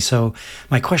solutionary. So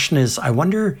my question is, I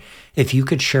wonder if you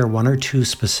could share one or two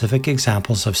specific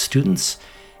examples of students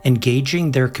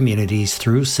engaging their communities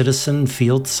through citizen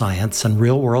field science and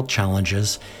real-world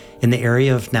challenges in the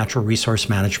area of natural resource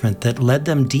management that led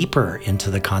them deeper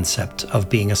into the concept of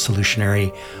being a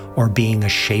solutionary or being a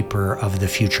shaper of the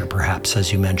future, perhaps,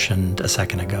 as you mentioned a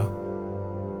second ago.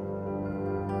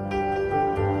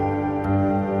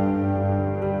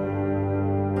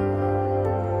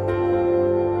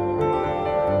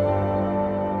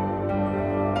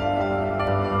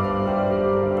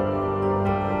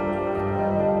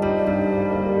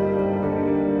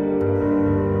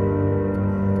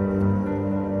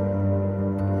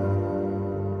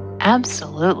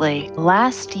 Absolutely.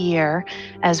 Last year,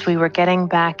 as we were getting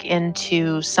back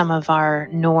into some of our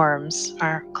norms,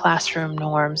 our classroom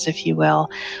norms, if you will,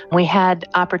 we had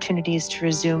opportunities to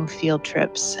resume field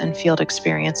trips and field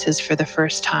experiences for the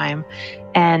first time.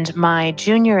 And my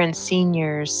junior and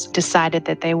seniors decided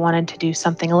that they wanted to do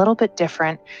something a little bit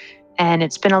different. And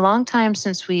it's been a long time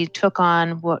since we took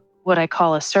on what I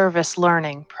call a service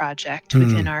learning project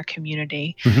within our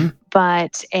community.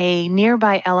 But a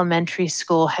nearby elementary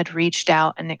school had reached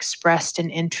out and expressed an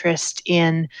interest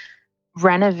in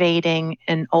renovating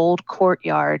an old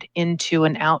courtyard into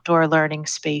an outdoor learning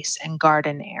space and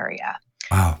garden area.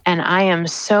 Wow. And I am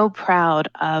so proud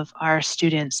of our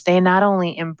students. They not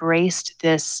only embraced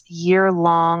this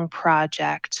year-long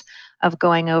project of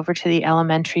going over to the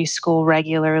elementary school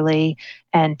regularly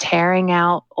and tearing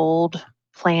out old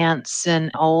plants and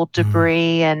old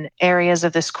debris and areas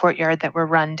of this courtyard that were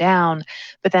run down,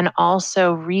 but then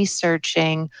also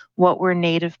researching what were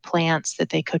native plants that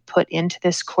they could put into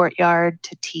this courtyard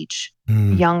to teach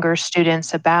younger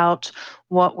students about,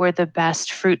 what were the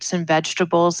best fruits and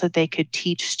vegetables that they could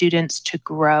teach students to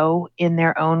grow in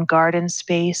their own garden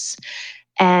space.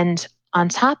 And on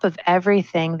top of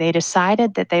everything, they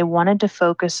decided that they wanted to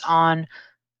focus on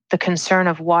the concern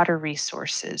of water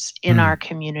resources in our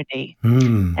community.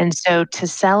 And so to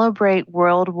celebrate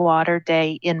World Water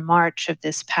Day in March of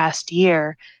this past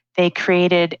year, they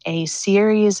created a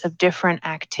series of different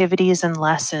activities and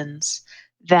lessons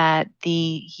that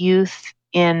the youth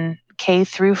in K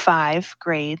through 5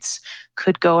 grades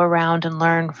could go around and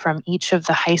learn from each of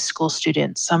the high school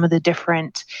students, some of the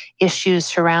different issues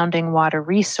surrounding water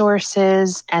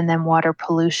resources and then water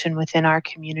pollution within our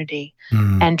community,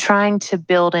 and trying to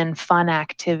build in fun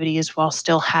activities while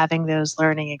still having those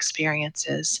learning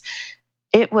experiences.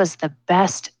 It was the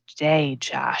best day,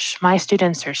 Josh. My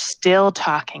students are still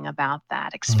talking about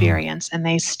that experience and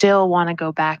they still want to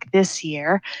go back this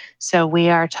year. So we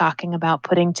are talking about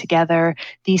putting together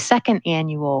the second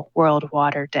annual World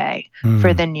Water Day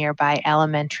for the nearby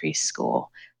elementary school.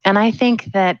 And I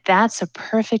think that that's a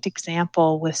perfect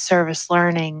example with service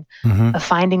learning of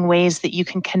finding ways that you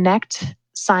can connect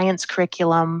science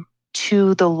curriculum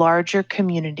to the larger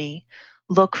community,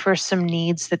 look for some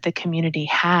needs that the community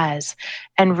has,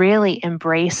 and really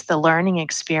embrace the learning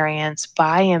experience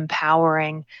by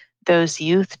empowering those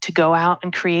youth to go out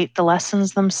and create the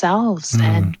lessons themselves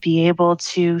and be able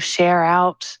to share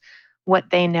out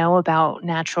what they know about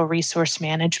natural resource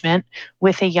management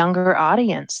with a younger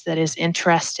audience that is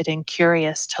interested and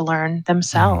curious to learn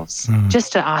themselves.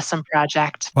 Just an awesome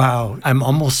project. Wow. I'm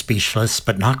almost speechless,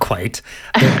 but not quite.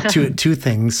 Two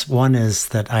things. One is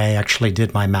that I actually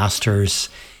did my master's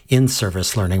in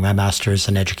service learning, my master's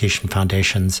in education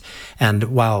foundations. And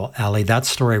wow, Ali, that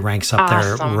story ranks up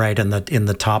there right in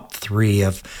the top 3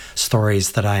 of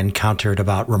stories that I encountered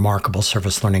about remarkable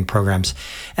service learning programs.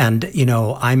 And, you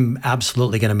know, I'm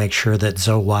absolutely going to make sure that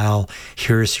Zoe Weil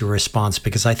hears your response,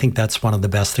 because I think that's one of the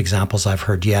best examples I've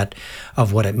heard yet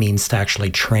of what it means to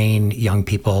actually train young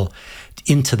people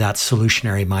into that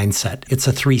solutionary mindset. It's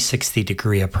a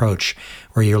 360-degree approach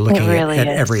where you're looking at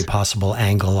every possible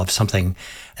angle of something.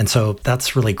 And so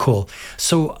that's really cool.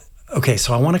 So, okay,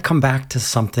 so I want to come back to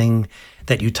something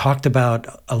that you talked about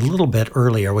a little bit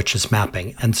earlier, which is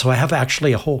mapping. And so I have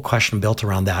actually a whole question built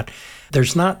around that.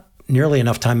 There's not nearly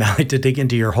enough time, Allie, to dig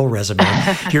into your whole resume.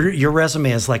 Your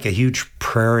resume is like a huge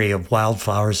prairie of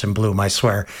wildflowers in bloom, I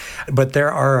swear. But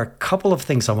there are a couple of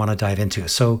things I want to dive into.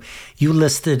 So you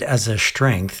listed as a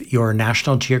strength your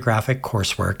National Geographic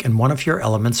coursework, and one of your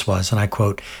elements was, and I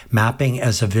quote, mapping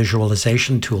as a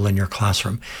visualization tool in your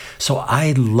classroom. So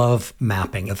I love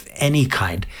mapping of any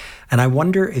kind. And I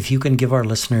wonder if you can give our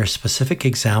listeners specific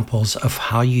examples of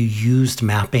how you used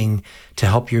mapping to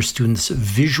help your students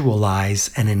visualize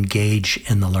and engage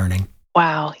in the learning.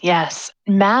 Wow, yes.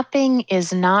 Mapping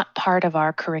is not part of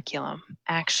our curriculum,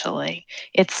 actually.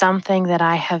 It's something that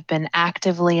I have been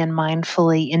actively and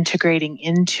mindfully integrating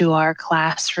into our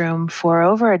classroom for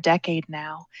over a decade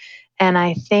now. And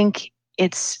I think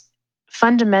it's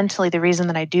fundamentally the reason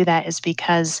that I do that is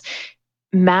because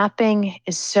mapping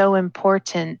is so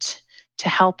important to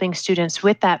helping students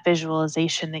with that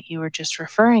visualization that you were just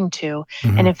referring to.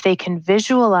 And if they can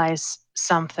visualize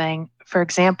something, for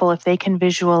example, if they can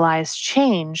visualize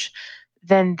change,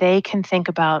 then they can think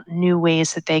about new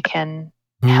ways that they can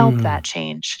help that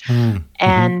change.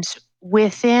 And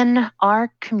within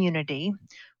our community,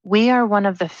 we are one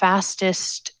of the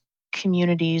fastest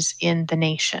communities in the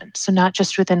nation. So not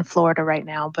just within Florida right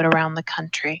now, but around the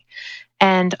country.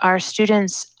 And our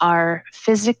students are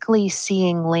physically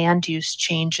seeing land use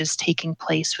changes taking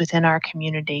place within our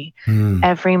community.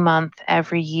 Every month,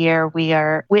 every year, we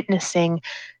are witnessing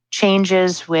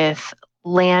changes with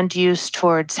land use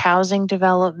towards housing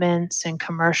developments and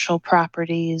commercial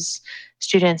properties.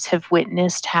 Students have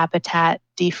witnessed habitat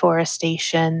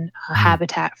deforestation,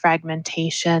 habitat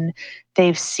fragmentation.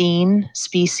 They've seen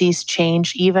species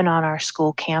change even on our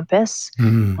school campus,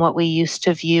 what we used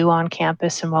to view on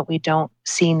campus and what we don't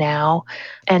see now.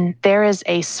 And there is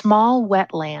a small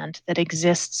wetland that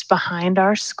exists behind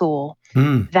our school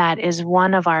that is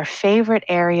one of our favorite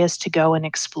areas to go and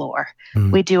explore.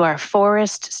 We do our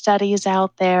forest studies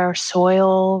out there,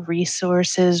 soil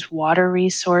resources, water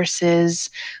resources.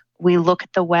 We look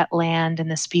at the wetland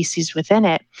and the species within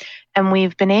it. And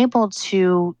we've been able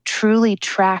to truly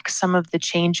track some of the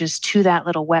changes to that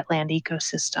little wetland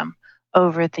ecosystem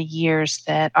over the years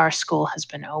that our school has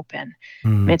been open.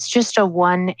 It's just a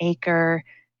 1 acre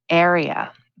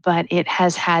area, but it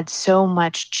has had so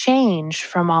much change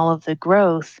from all of the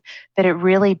growth that it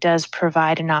really does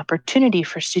provide an opportunity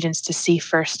for students to see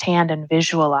firsthand and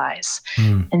visualize.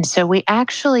 And so we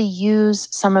actually use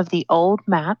some of the old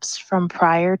maps from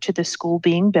prior to the school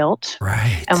being built.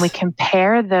 Right. And we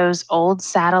compare those old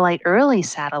early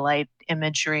satellite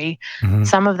imagery.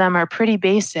 Some of them are pretty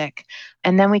basic.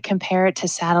 And then we compare it to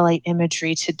satellite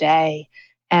imagery today.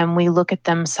 And we look at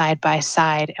them side by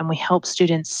side and we help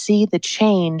students see the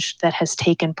change that has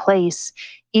taken place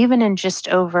even in just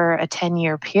over a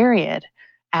 10-year period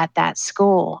at that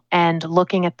school, and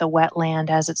looking at the wetland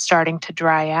as it's starting to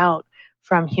dry out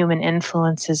from human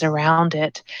influences around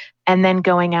it. And then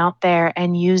going out there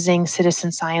and using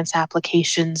citizen science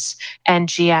applications and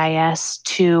GIS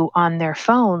to, on their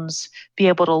phones, be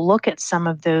able to look at some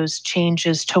of those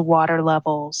changes to water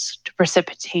levels, to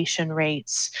precipitation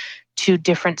rates, to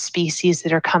different species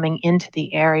that are coming into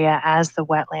the area as the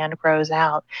wetland grows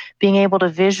out. Being able to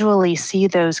visually see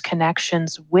those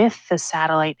connections with the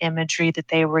satellite imagery that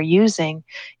they were using,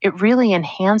 it really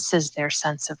enhances their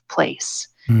sense of place.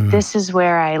 This is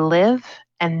where I live,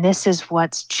 and this is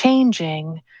what's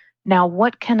changing. Now,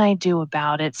 what can I do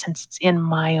about it since it's in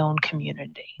my own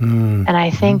community? And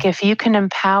I think if you can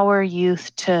empower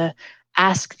youth to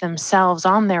ask themselves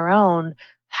on their own,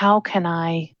 how can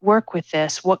I work with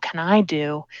this? What can I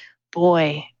do?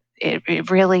 Boy,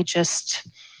 it really just,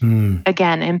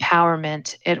 again,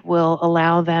 empowerment. It will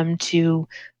allow them to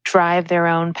drive their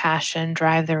own passion,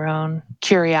 drive their own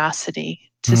curiosity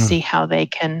to see how they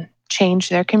can change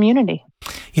their community.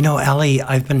 You know, Allie,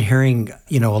 I've been hearing,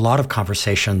 a lot of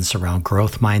conversations around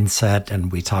growth mindset,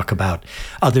 and we talk about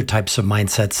other types of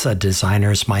mindsets, a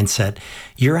designer's mindset.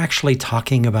 You're actually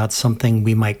talking about something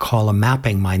we might call a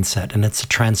mapping mindset, and it's a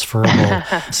transferable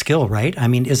skill, right? I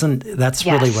mean, that's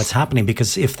really what's happening?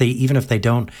 Because even if they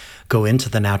don't go into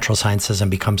the natural sciences and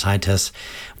become scientists,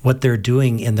 what they're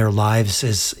doing in their lives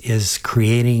is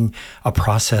creating a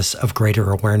process of greater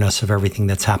awareness of everything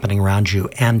that's happening around you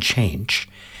and change.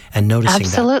 And noticing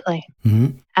Absolutely.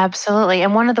 that. Absolutely.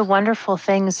 And one of the wonderful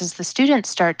things is the students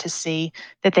start to see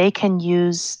that they can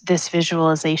use this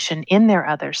visualization in their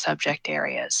other subject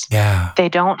areas. Yeah. They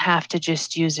don't have to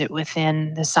just use it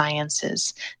within the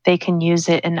sciences. They can use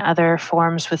it in other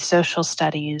forms with social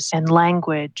studies and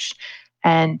language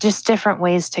and just different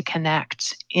ways to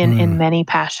connect in many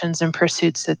passions and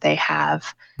pursuits that they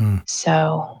have.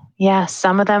 So, Yeah,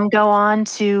 some of them go on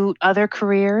to other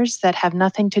careers that have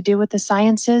nothing to do with the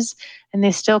sciences, and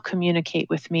they still communicate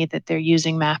with me that they're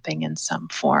using mapping in some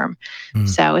form.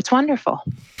 So it's wonderful.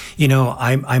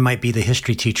 I might be the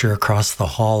history teacher across the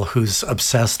hall who's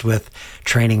obsessed with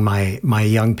training my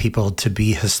young people to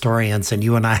be historians. And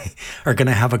you and I are going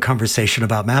to have a conversation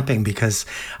about mapping because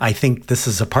I think this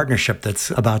is a partnership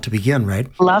that's about to begin, right?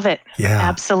 Love it. Yeah.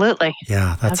 Absolutely.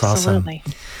 Yeah, that's Absolutely.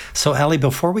 awesome. So, Allie,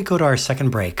 before we go to our second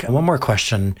break, one more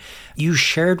question. You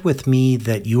shared with me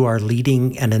that you are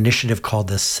leading an initiative called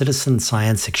the Citizen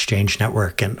Science Exchange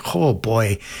Network. And oh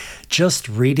boy, just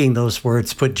reading those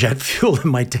words put jet fuel in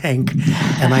my tank,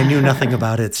 and I knew nothing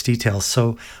about its details.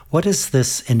 So what is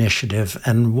this initiative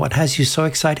and what has you so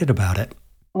excited about it?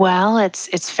 Well,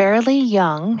 it's fairly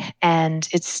young and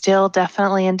it's still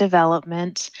definitely in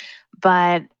development.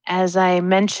 But as I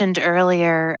mentioned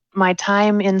earlier, my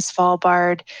time in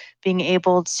Svalbard, being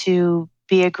able to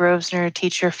be a Grosvenor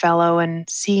Teacher Fellow and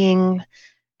seeing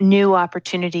new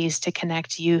opportunities to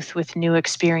connect youth with new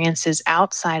experiences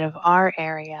outside of our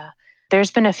area. There's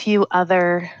been a few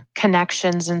other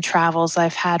connections and travels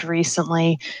I've had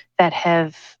recently that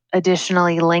have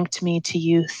additionally linked me to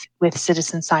youth with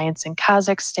citizen science in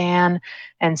Kazakhstan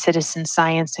and citizen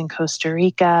science in Costa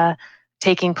Rica,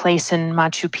 taking place in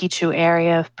Machu Picchu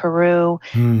area of Peru.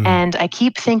 And I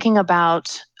keep thinking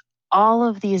about all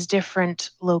of these different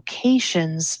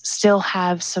locations still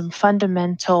have some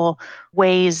fundamental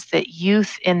ways that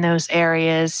youth in those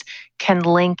areas can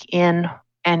link in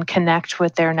and connect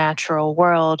with their natural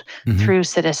world through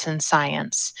citizen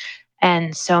science.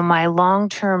 And so my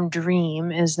long-term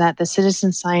dream is that the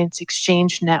Citizen Science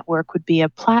Exchange Network would be a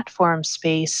platform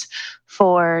space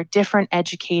for different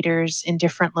educators in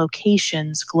different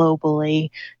locations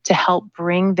globally to help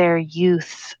bring their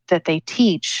youth that they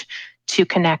teach to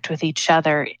connect with each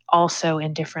other also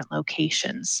in different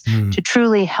locations, to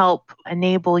truly help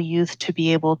enable youth to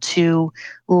be able to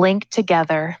link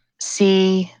together,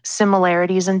 see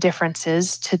similarities and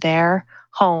differences to their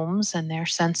homes and their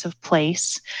sense of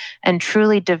place, and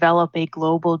truly develop a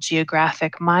global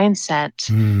geographic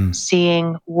mindset,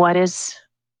 seeing what is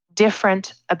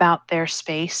different about their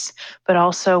space, but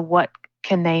also what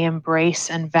can they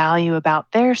embrace and value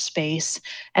about their space,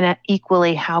 and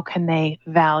equally, how can they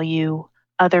value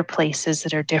other places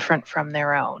that are different from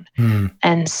their own.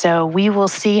 And so we will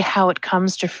see how it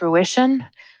comes to fruition.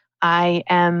 I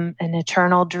am an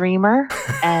eternal dreamer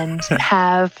and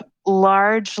have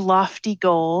large, lofty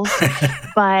goals.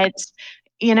 But,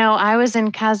 I was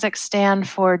in Kazakhstan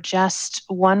for just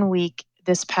 1 week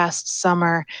this past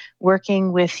summer,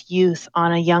 working with youth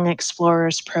on a Young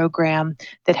Explorers program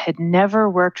that had never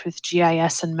worked with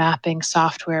GIS and mapping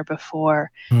software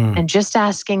before, and just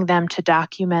asking them to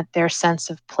document their sense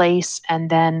of place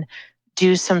and then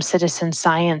do some citizen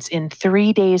science in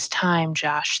 3 days' time,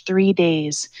 Josh, 3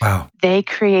 days. Wow. They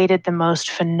created the most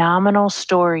phenomenal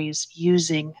stories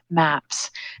using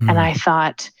maps. And I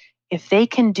thought, if they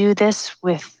can do this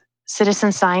with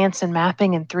citizen science and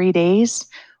mapping in 3 days,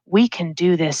 we can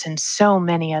do this in so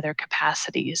many other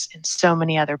capacities, in so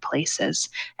many other places,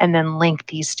 and then link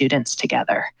these students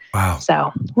together. Wow.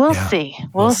 So we'll see.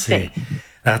 We'll see.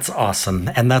 That's awesome.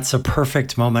 And that's a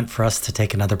perfect moment for us to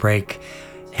take another break.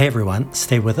 Hey, everyone,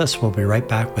 stay with us. We'll be right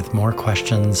back with more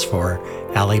questions for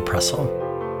Allie Pressel.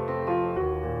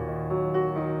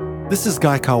 This is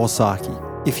Guy Kawasaki.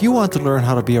 If you want to learn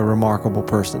how to be a remarkable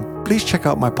person, please check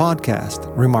out my podcast,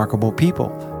 Remarkable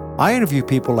People. I interview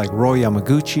people like Roy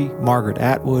Yamaguchi, Margaret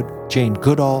Atwood, Jane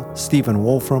Goodall, Stephen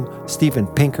Wolfram, Steven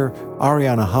Pinker,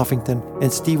 Ariana Huffington,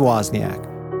 and Steve Wozniak.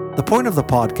 The point of the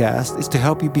podcast is to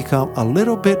help you become a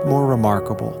little bit more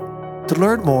remarkable. To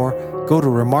learn more, go to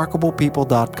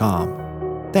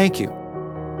remarkablepeople.com. Thank you.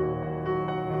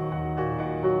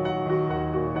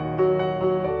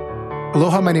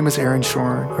 Aloha, my name is Aaron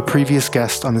Shorn, a previous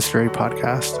guest on this very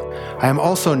podcast. I am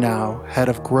also now head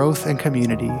of growth and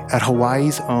community at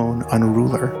Hawaii's own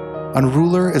Unruler.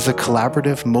 Unruler is a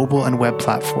collaborative mobile and web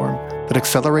platform that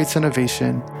accelerates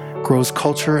innovation, grows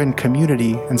culture and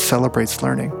community, and celebrates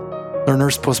learning.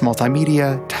 Learners post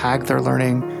multimedia, tag their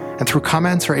learning, and through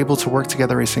comments are able to work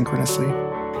together asynchronously.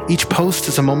 Each post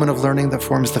is a moment of learning that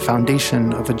forms the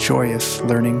foundation of a joyous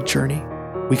learning journey.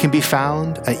 We can be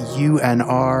found at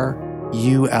unrulr.com.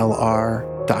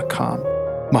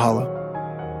 Mahalo.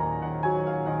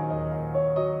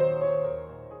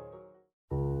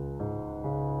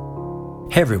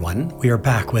 Hey everyone, we are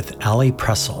back with Allie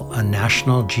Pressel, a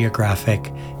National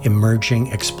Geographic emerging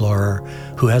explorer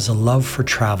who has a love for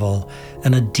travel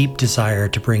and a deep desire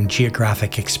to bring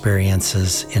geographic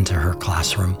experiences into her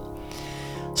classroom.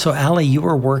 So, Allie, you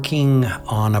were working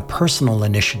on a personal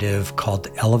initiative called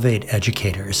Elevate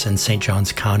Educators in St.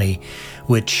 Johns County,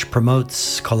 which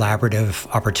promotes collaborative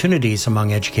opportunities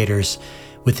among educators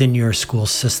within your school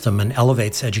system and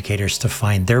elevates educators to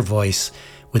find their voice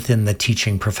within the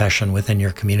teaching profession within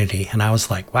your community. And I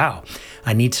was like, wow,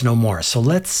 I need to know more. So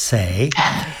let's say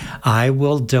I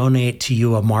will donate to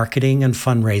you a marketing and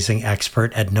fundraising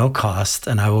expert at no cost,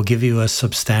 and I will give you a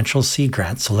substantial seed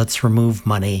grant. So let's remove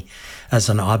money as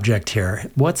an object here.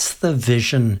 What's the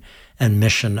vision and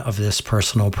mission of this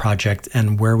personal project,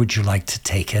 and where would you like to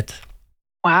take it?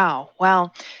 Wow.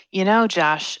 Well,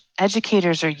 Josh,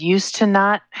 educators are used to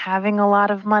not having a lot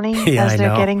of money as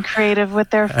they're getting creative with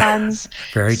their funds.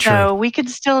 Very true. So we can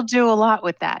still do a lot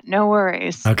with that. No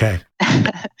worries. Okay.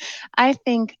 I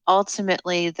think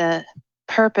ultimately the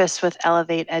purpose with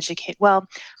Elevate Educate, well,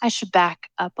 I should back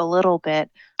up a little bit.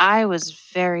 I was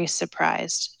very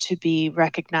surprised to be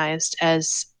recognized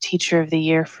as Teacher of the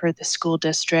Year for the school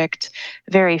district,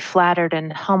 very flattered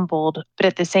and humbled, but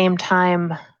at the same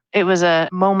time, it was a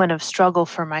moment of struggle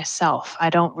for myself. I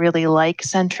don't really like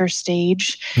center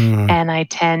stage, and I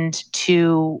tend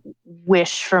to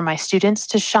wish for my students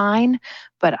to shine,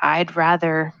 but I'd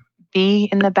rather be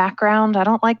in the background. I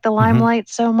don't like the limelight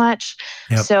so much.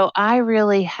 Yep. So I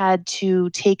really had to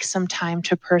take some time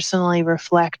to personally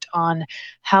reflect on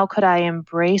how could I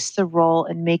embrace the role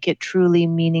and make it truly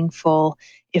meaningful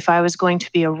if I was going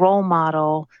to be a role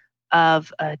model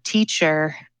of a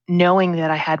teacher, knowing that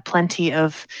I had plenty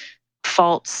of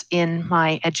faults in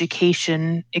my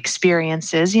education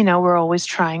experiences. We're always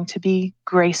trying to be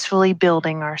gracefully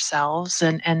building ourselves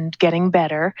and getting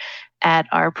better at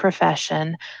our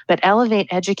profession. But Elevate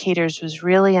Educators was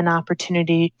really an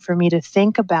opportunity for me to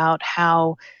think about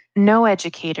how no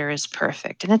educator is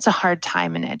perfect. And it's a hard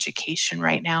time in education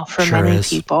right now for many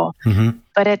people.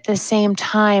 But at the same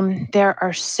time, there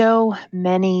are so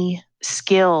many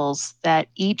skills that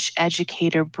each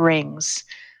educator brings.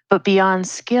 But beyond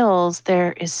skills,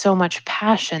 there is so much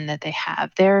passion that they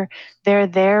have. They're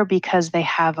there because they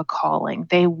have a calling.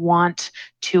 They want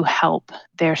to help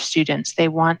their students. They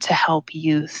want to help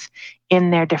youth in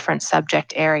their different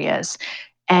subject areas.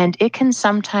 And it can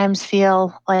sometimes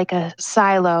feel like a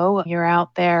silo. You're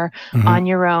out there on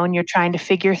your own. You're trying to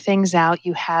figure things out.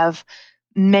 You have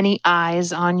many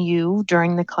eyes on you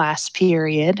during the class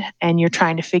period, and you're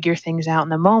trying to figure things out in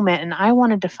the moment. And I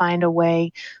wanted to find a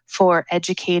way for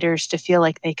educators to feel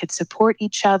like they could support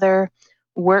each other,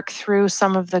 work through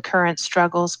some of the current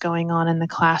struggles going on in the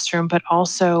classroom, but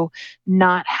also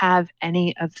not have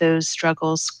any of those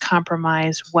struggles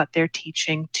compromise what they're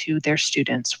teaching to their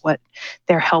students, what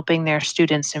they're helping their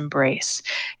students embrace.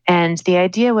 And the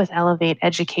idea with Elevate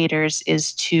Educators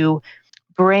is to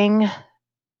bring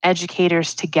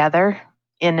educators together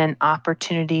in an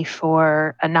opportunity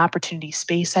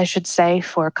space, I should say,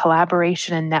 for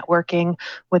collaboration and networking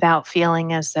without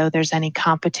feeling as though there's any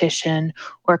competition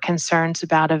or concerns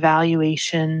about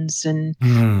evaluations and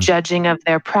judging of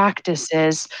their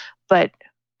practices, but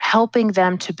helping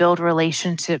them to build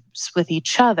relationships with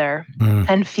each other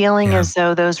and feeling as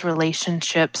though those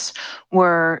relationships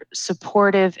were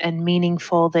supportive and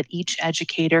meaningful, that each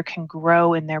educator can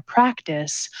grow in their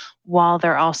practice while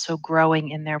they're also growing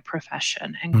in their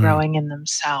profession and growing in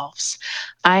themselves.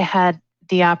 I had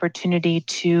the opportunity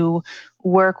to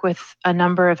work with a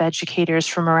number of educators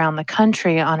from around the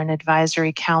country on an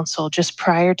advisory council just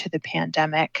prior to the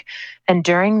pandemic. And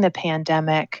during the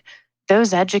pandemic,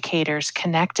 those educators,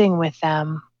 connecting with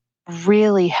them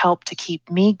really helped to keep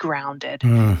me grounded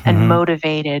and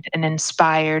motivated and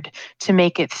inspired to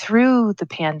make it through the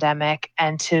pandemic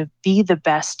and to be the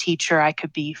best teacher I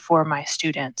could be for my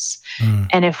students.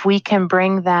 And if we can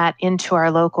bring that into our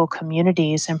local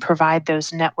communities and provide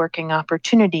those networking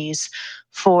opportunities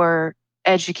for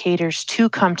educators to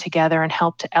come together and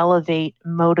help to elevate,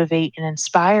 motivate, and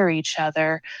inspire each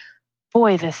other,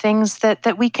 boy, the things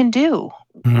that we can do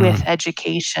with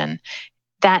education.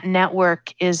 That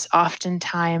network is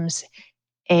oftentimes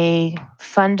a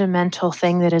fundamental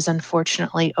thing that is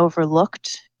unfortunately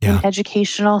overlooked in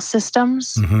educational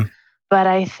systems. But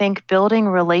I think building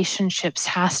relationships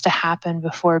has to happen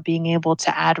before being able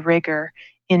to add rigor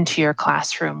into your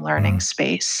classroom learning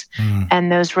space.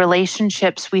 And those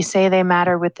relationships, we say they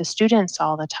matter with the students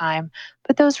all the time,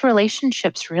 but those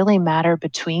relationships really matter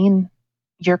between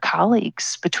your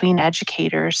colleagues, between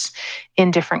educators in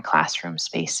different classroom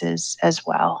spaces as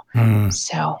well.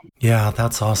 So, yeah,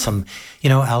 that's awesome.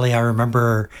 Allie, I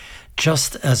remember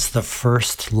just as the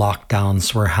first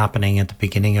lockdowns were happening at the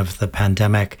beginning of the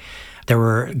pandemic, there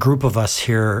were a group of us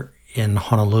here in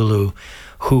Honolulu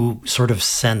who sort of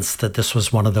sensed that this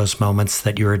was one of those moments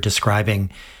that you were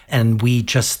describing. And we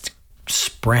just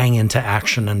sprang into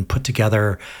action and put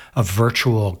together a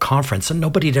virtual conference. And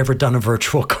nobody had ever done a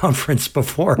virtual conference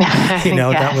before.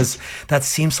 Yes. That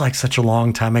seems like such a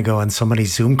long time ago and so many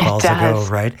Zoom calls ago,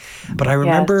 right? But I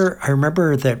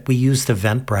remember that we used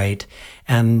Eventbrite.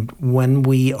 And when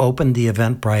we opened the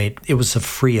Eventbrite, it was a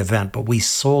free event, but we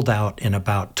sold out in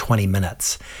about 20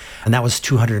 minutes. And that was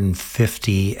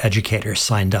 250 educators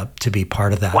signed up to be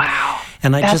part of that. Wow.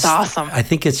 And That's awesome. I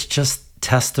think it's just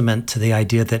testament to the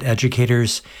idea that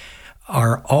educators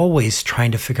are always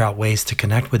trying to figure out ways to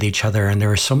connect with each other. And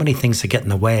there are so many things that get in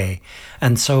the way.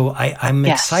 And so I'm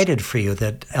excited for you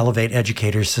that Elevate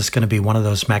Educators is going to be one of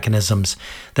those mechanisms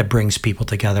that brings people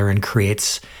together and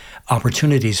creates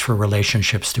opportunities for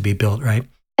relationships to be built, right?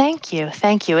 Thank you.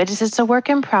 It's a work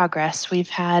in progress. We've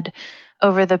had,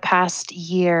 over the past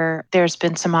year, there's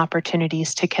been some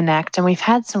opportunities to connect, and we've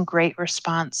had some great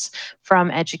response from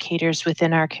educators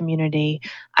within our community.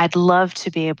 I'd love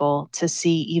to be able to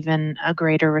see even a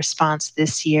greater response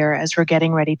this year as we're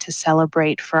getting ready to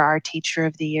celebrate for our Teacher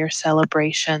of the Year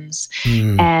celebrations.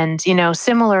 And,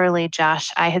 similarly,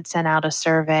 Josh, I had sent out a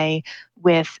survey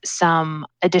with some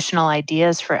additional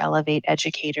ideas for Elevate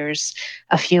Educators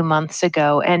a few months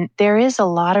ago. And there is a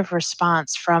lot of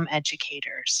response from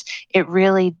educators. It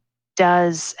really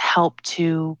does help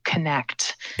to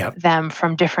connect them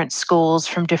from different schools,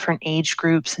 from different age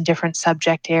groups and different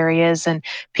subject areas, and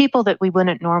people that we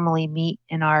wouldn't normally meet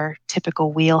in our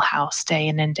typical wheelhouse day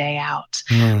in and day out.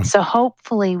 So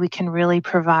hopefully we can really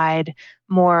provide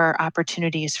more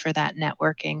opportunities for that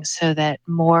networking so that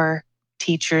more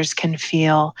teachers can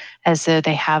feel as though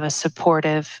they have a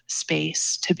supportive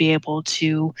space to be able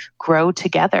to grow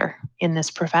together in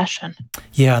this profession.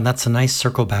 Yeah, and that's a nice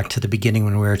circle back to the beginning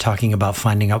when we were talking about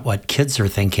finding out what kids are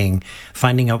thinking.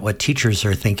 Finding out what teachers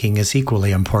are thinking is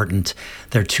equally important.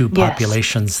 They're two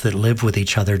populations that live with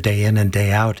each other day in and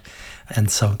day out. And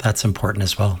so that's important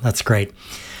as well. That's great.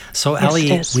 So,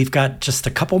 Allie, we've got just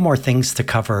a couple more things to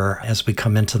cover as we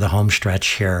come into the home stretch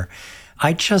here.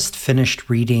 I just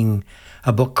finished reading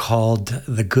a book called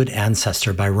The Good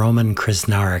Ancestor by Roman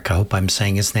Krznaric. I hope I'm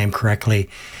saying his name correctly.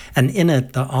 And in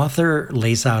it, the author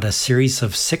lays out a series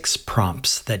of 6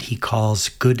 prompts that he calls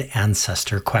good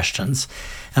ancestor questions.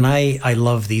 And I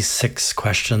love these 6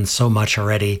 questions so much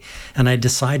already. And I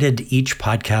decided each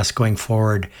podcast going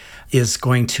forward is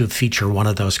going to feature one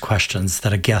of those questions,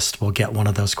 that a guest will get one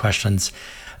of those questions.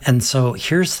 And so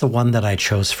here's the one that I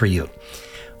chose for you.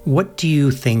 What do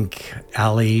you think,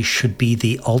 Allie, should be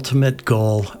the ultimate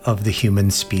goal of the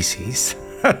human species?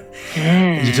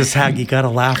 You got to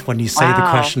laugh when you say the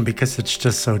question because it's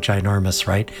just so ginormous,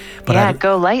 right? But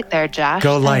go light there, Josh.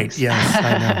 Go light, yes,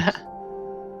 I know.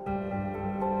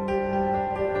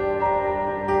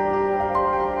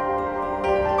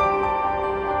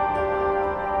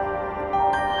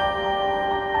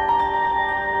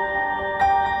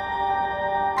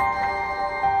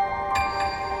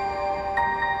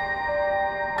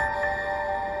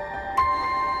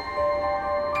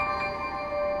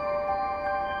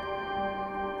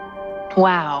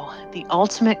 Wow, the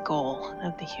ultimate goal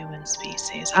of the human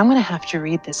species. I'm going to have to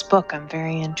read this book. I'm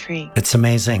very intrigued. It's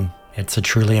amazing. It's a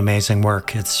truly amazing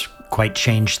work. It's quite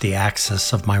changed the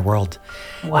axis of my world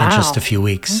in just a few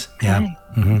weeks. Okay. Yeah.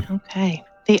 Mm-hmm. Okay.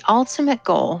 The ultimate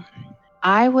goal,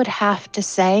 I would have to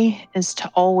say, is to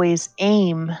always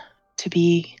aim to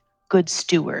be good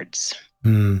stewards.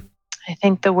 I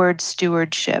think the word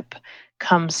stewardship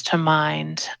comes to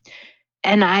mind.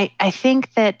 And I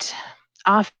think that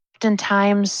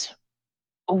oftentimes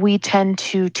we tend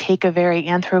to take a very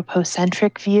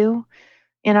anthropocentric view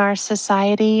in our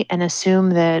society and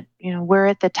assume that, we're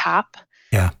at the top.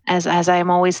 Yeah. As I'm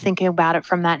always thinking about it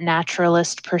from that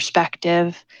naturalist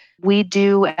perspective, we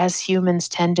do as humans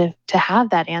tend to have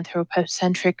that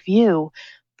anthropocentric view.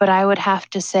 But I would have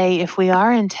to say, if we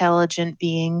are intelligent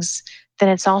beings, then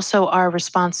it's also our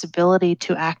responsibility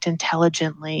to act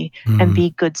intelligently and be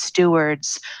good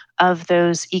stewards of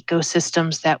those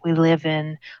ecosystems that we live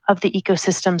in, of the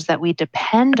ecosystems that we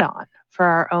depend on for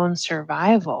our own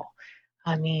survival.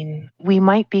 I mean, we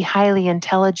might be highly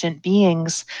intelligent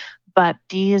beings, but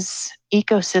these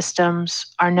ecosystems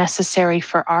are necessary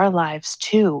for our lives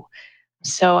too.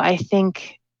 So I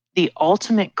think the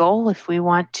ultimate goal, if we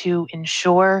want to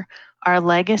ensure our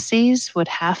legacies, would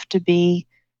have to be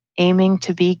aiming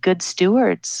to be good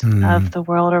stewards of the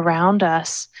world around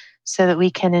us so that we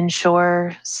can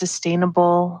ensure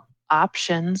sustainable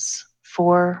options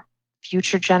for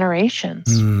future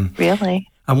generations, really.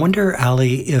 I wonder,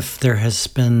 Ali, if there has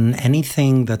been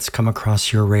anything that's come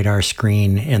across your radar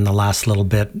screen in the last little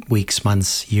bit, weeks,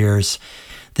 months, years,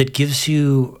 that gives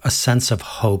you a sense of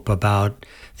hope about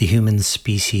the human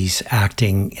species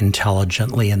acting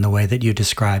intelligently in the way that you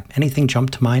describe. Anything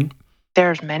jump to mind?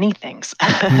 There's many things.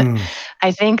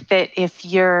 I think that if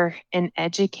you're an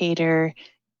educator,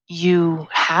 you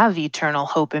have eternal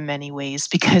hope in many ways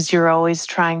because you're always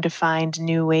trying to find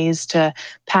new ways to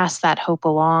pass that hope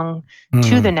along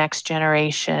to the next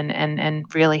generation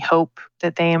and really hope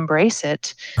that they embrace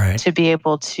it Right. to be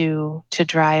able to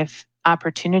drive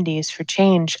opportunities for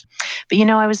change. But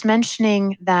I was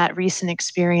mentioning that recent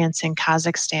experience in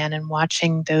Kazakhstan and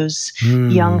watching those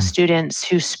young students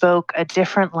who spoke a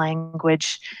different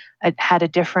language, had a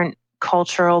different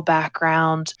cultural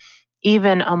background,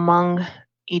 even among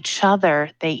each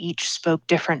other, they each spoke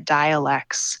different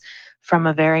dialects from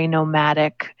a very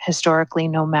historically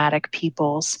nomadic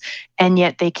peoples. And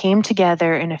yet they came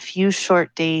together in a few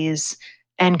short days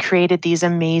and created these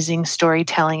amazing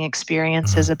storytelling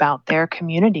experiences about their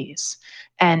communities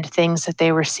and things that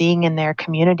they were seeing in their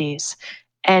communities.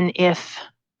 And if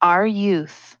our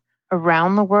youth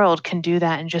around the world can do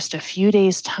that in just a few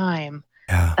days' time,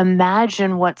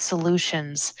 imagine what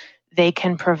solutions they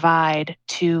can provide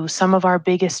to some of our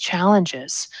biggest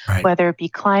challenges, whether it be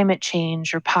climate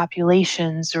change or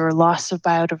populations or loss of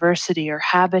biodiversity or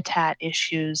habitat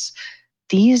issues.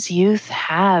 These youth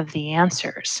have the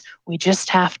answers. We just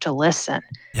have to listen.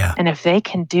 Yeah. And if they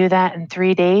can do that in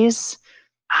 3 days,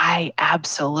 I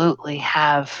absolutely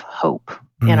have hope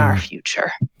in our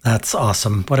future. That's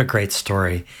awesome. What a great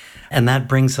story. And that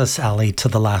brings us, Ali, to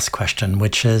the last question,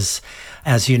 which is,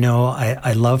 as you know,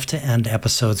 I love to end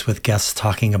episodes with guests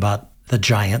talking about the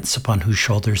giants upon whose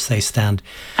shoulders they stand.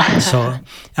 So,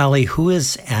 Ali, who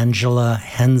is Angela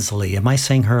Hensley? Am I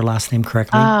saying her last name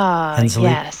correctly? Hensley?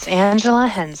 Yes, Angela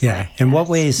Hensley. Yeah. In what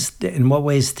ways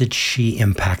did she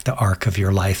impact the arc of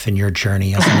your life and your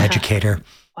journey as an educator?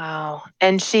 Wow.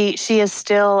 And she is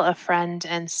still a friend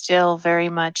and still very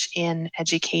much in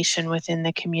education within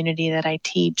the community that I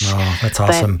teach. Oh, that's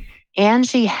awesome. But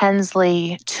Angie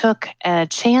Hensley took a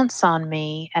chance on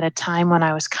me at a time when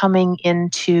I was coming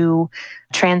into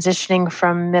transitioning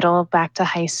from middle back to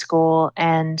high school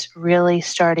and really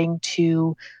starting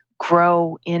to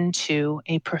grow into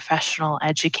a professional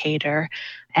educator,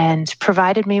 and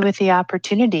provided me with the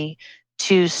opportunity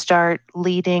to start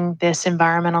leading this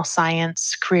environmental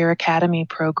science career academy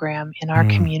program in our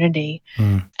community.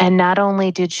 And not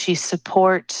only did she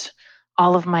support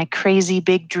all of my crazy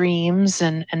big dreams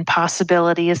and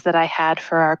possibilities that I had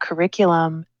for our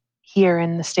curriculum here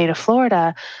in the state of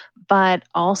Florida, but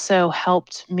also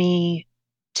helped me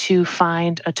to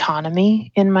find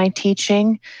autonomy in my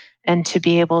teaching and to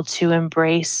be able to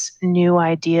embrace new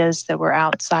ideas that were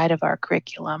outside of our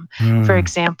curriculum. For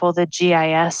example, the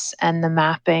GIS and the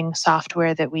mapping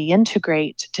software that we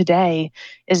integrate today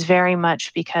is very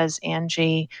much because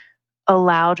Angie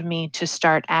allowed me to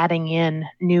start adding in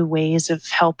new ways of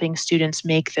helping students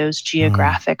make those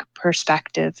geographic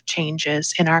perspective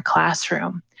changes in our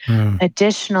classroom.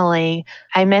 Additionally,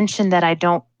 I mentioned that I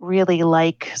don't really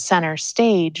like center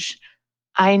stage.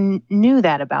 I knew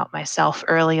that about myself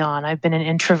early on. I've been an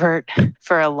introvert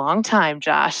for a long time,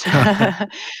 Josh.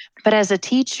 But as a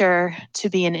teacher, to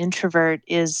be an introvert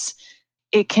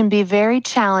it can be very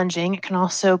challenging. It can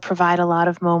also provide a lot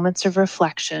of moments of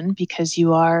reflection because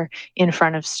you are in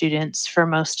front of students for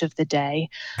most of the day.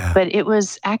 Yeah. But it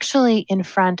was actually in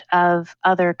front of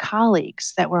other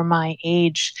colleagues that were my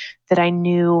age that I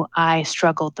knew I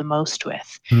struggled the most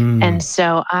with. And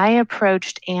so I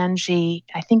approached Angie,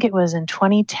 I think it was in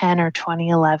 2010 or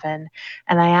 2011,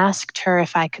 and I asked her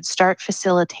if I could start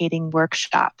facilitating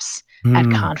workshops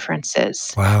at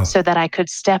conferences. Wow. So that I could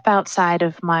step outside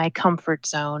of my comfort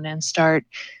zone and start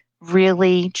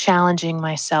really challenging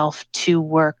myself to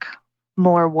work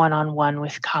more one-on-one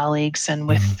with colleagues and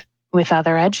with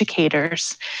other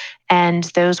educators. And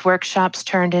those workshops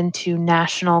turned into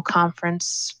national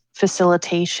conference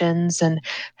facilitations and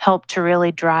helped to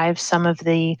really drive some of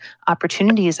the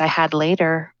opportunities I had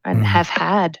later and have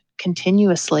had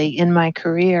continuously in my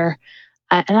career.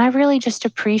 And I really just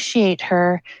appreciate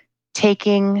her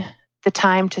taking the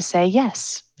time to say,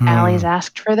 yes, Allie's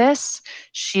asked for this.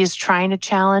 She's trying to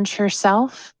challenge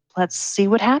herself. Let's see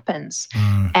what happens.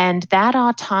 And that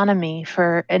autonomy,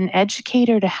 for an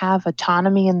educator to have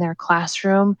autonomy in their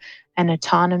classroom and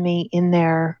autonomy in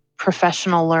their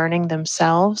professional learning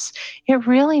themselves, it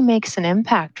really makes an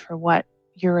impact for what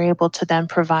you're able to then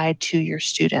provide to your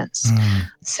students.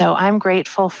 So I'm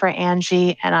grateful for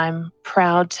Angie, and I'm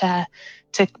proud to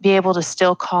be able to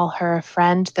still call her a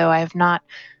friend, though I have not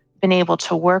been able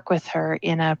to work with her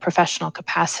in a professional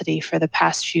capacity for the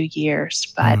past few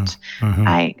years, but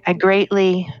I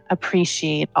greatly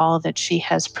appreciate all that she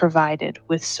has provided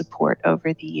with support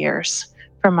over the years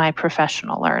for my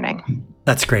professional learning.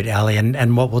 That's great, Allie.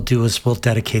 And what we'll do is we'll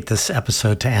dedicate this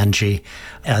episode to Angie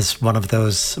as one of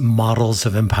those models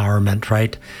of empowerment,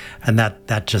 right? And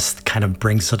that just kind of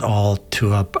brings it all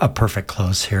to a perfect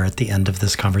close here at the end of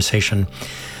this conversation.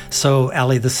 So,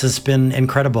 Allie, this has been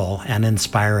incredible and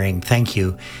inspiring. Thank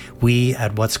you. We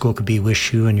at What School Could Be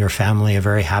wish you and your family a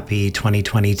very happy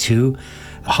 2022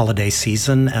 holiday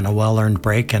season and a well-earned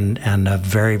break and a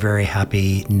very, very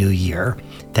happy new year.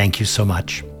 Thank you so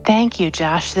much. Thank you,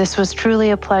 Josh. This was truly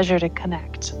a pleasure to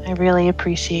connect. I really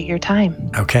appreciate your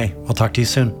time. Okay, we'll talk to you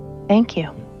soon. Thank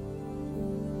you.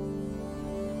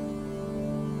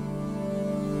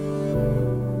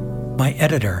 My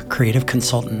editor, creative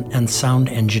consultant, and sound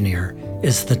engineer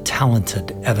is the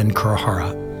talented Evan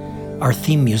Kurohara. Our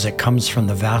theme music comes from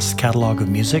the vast catalog of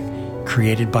music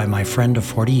created by my friend of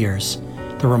 40 years,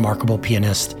 the remarkable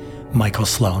pianist Michael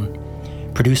Sloan.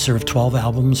 Producer of 12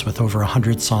 albums with over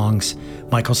 100 songs,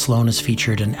 Michael Sloan is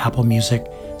featured in Apple Music,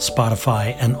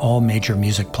 Spotify, and all major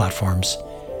music platforms.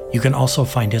 You can also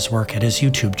find his work at his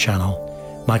YouTube channel.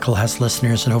 Michael has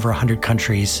listeners in over 100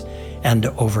 countries and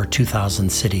over 2,000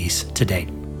 cities to date.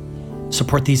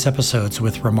 Support these episodes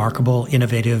with remarkable,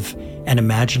 innovative, and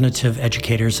imaginative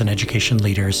educators and education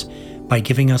leaders by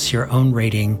giving us your own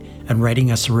rating and writing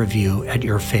us a review at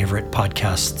your favorite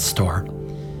podcast store.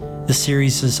 The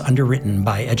series is underwritten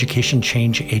by education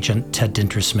change agent Ted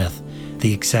Dintersmith,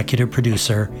 the executive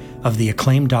producer of the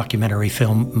acclaimed documentary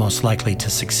film Most Likely to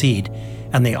Succeed,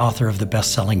 and the author of the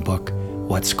best-selling book,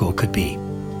 What School Could Be.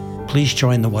 Please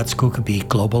join the What School Could Be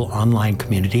global online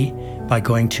community by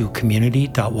going to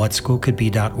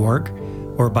community.whatschoolcouldbe.org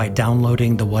or by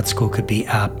downloading the What School Could Be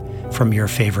app from your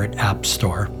favorite app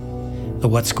store. The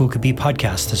What School Could Be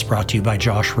podcast is brought to you by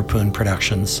Josh Rapoon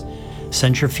Productions.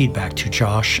 Send your feedback to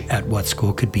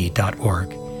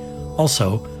josh@whatschoolcouldbe.org.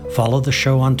 Also, follow the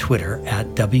show on Twitter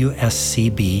at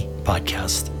WSCB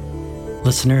Podcast.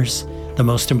 Listeners, the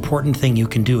most important thing you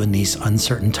can do in these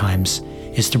uncertain times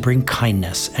is to bring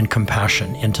kindness and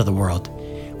compassion into the world.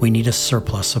 We need a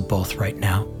surplus of both right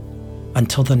now.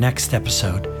 Until the next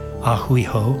episode, ahui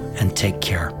ho and take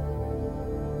care.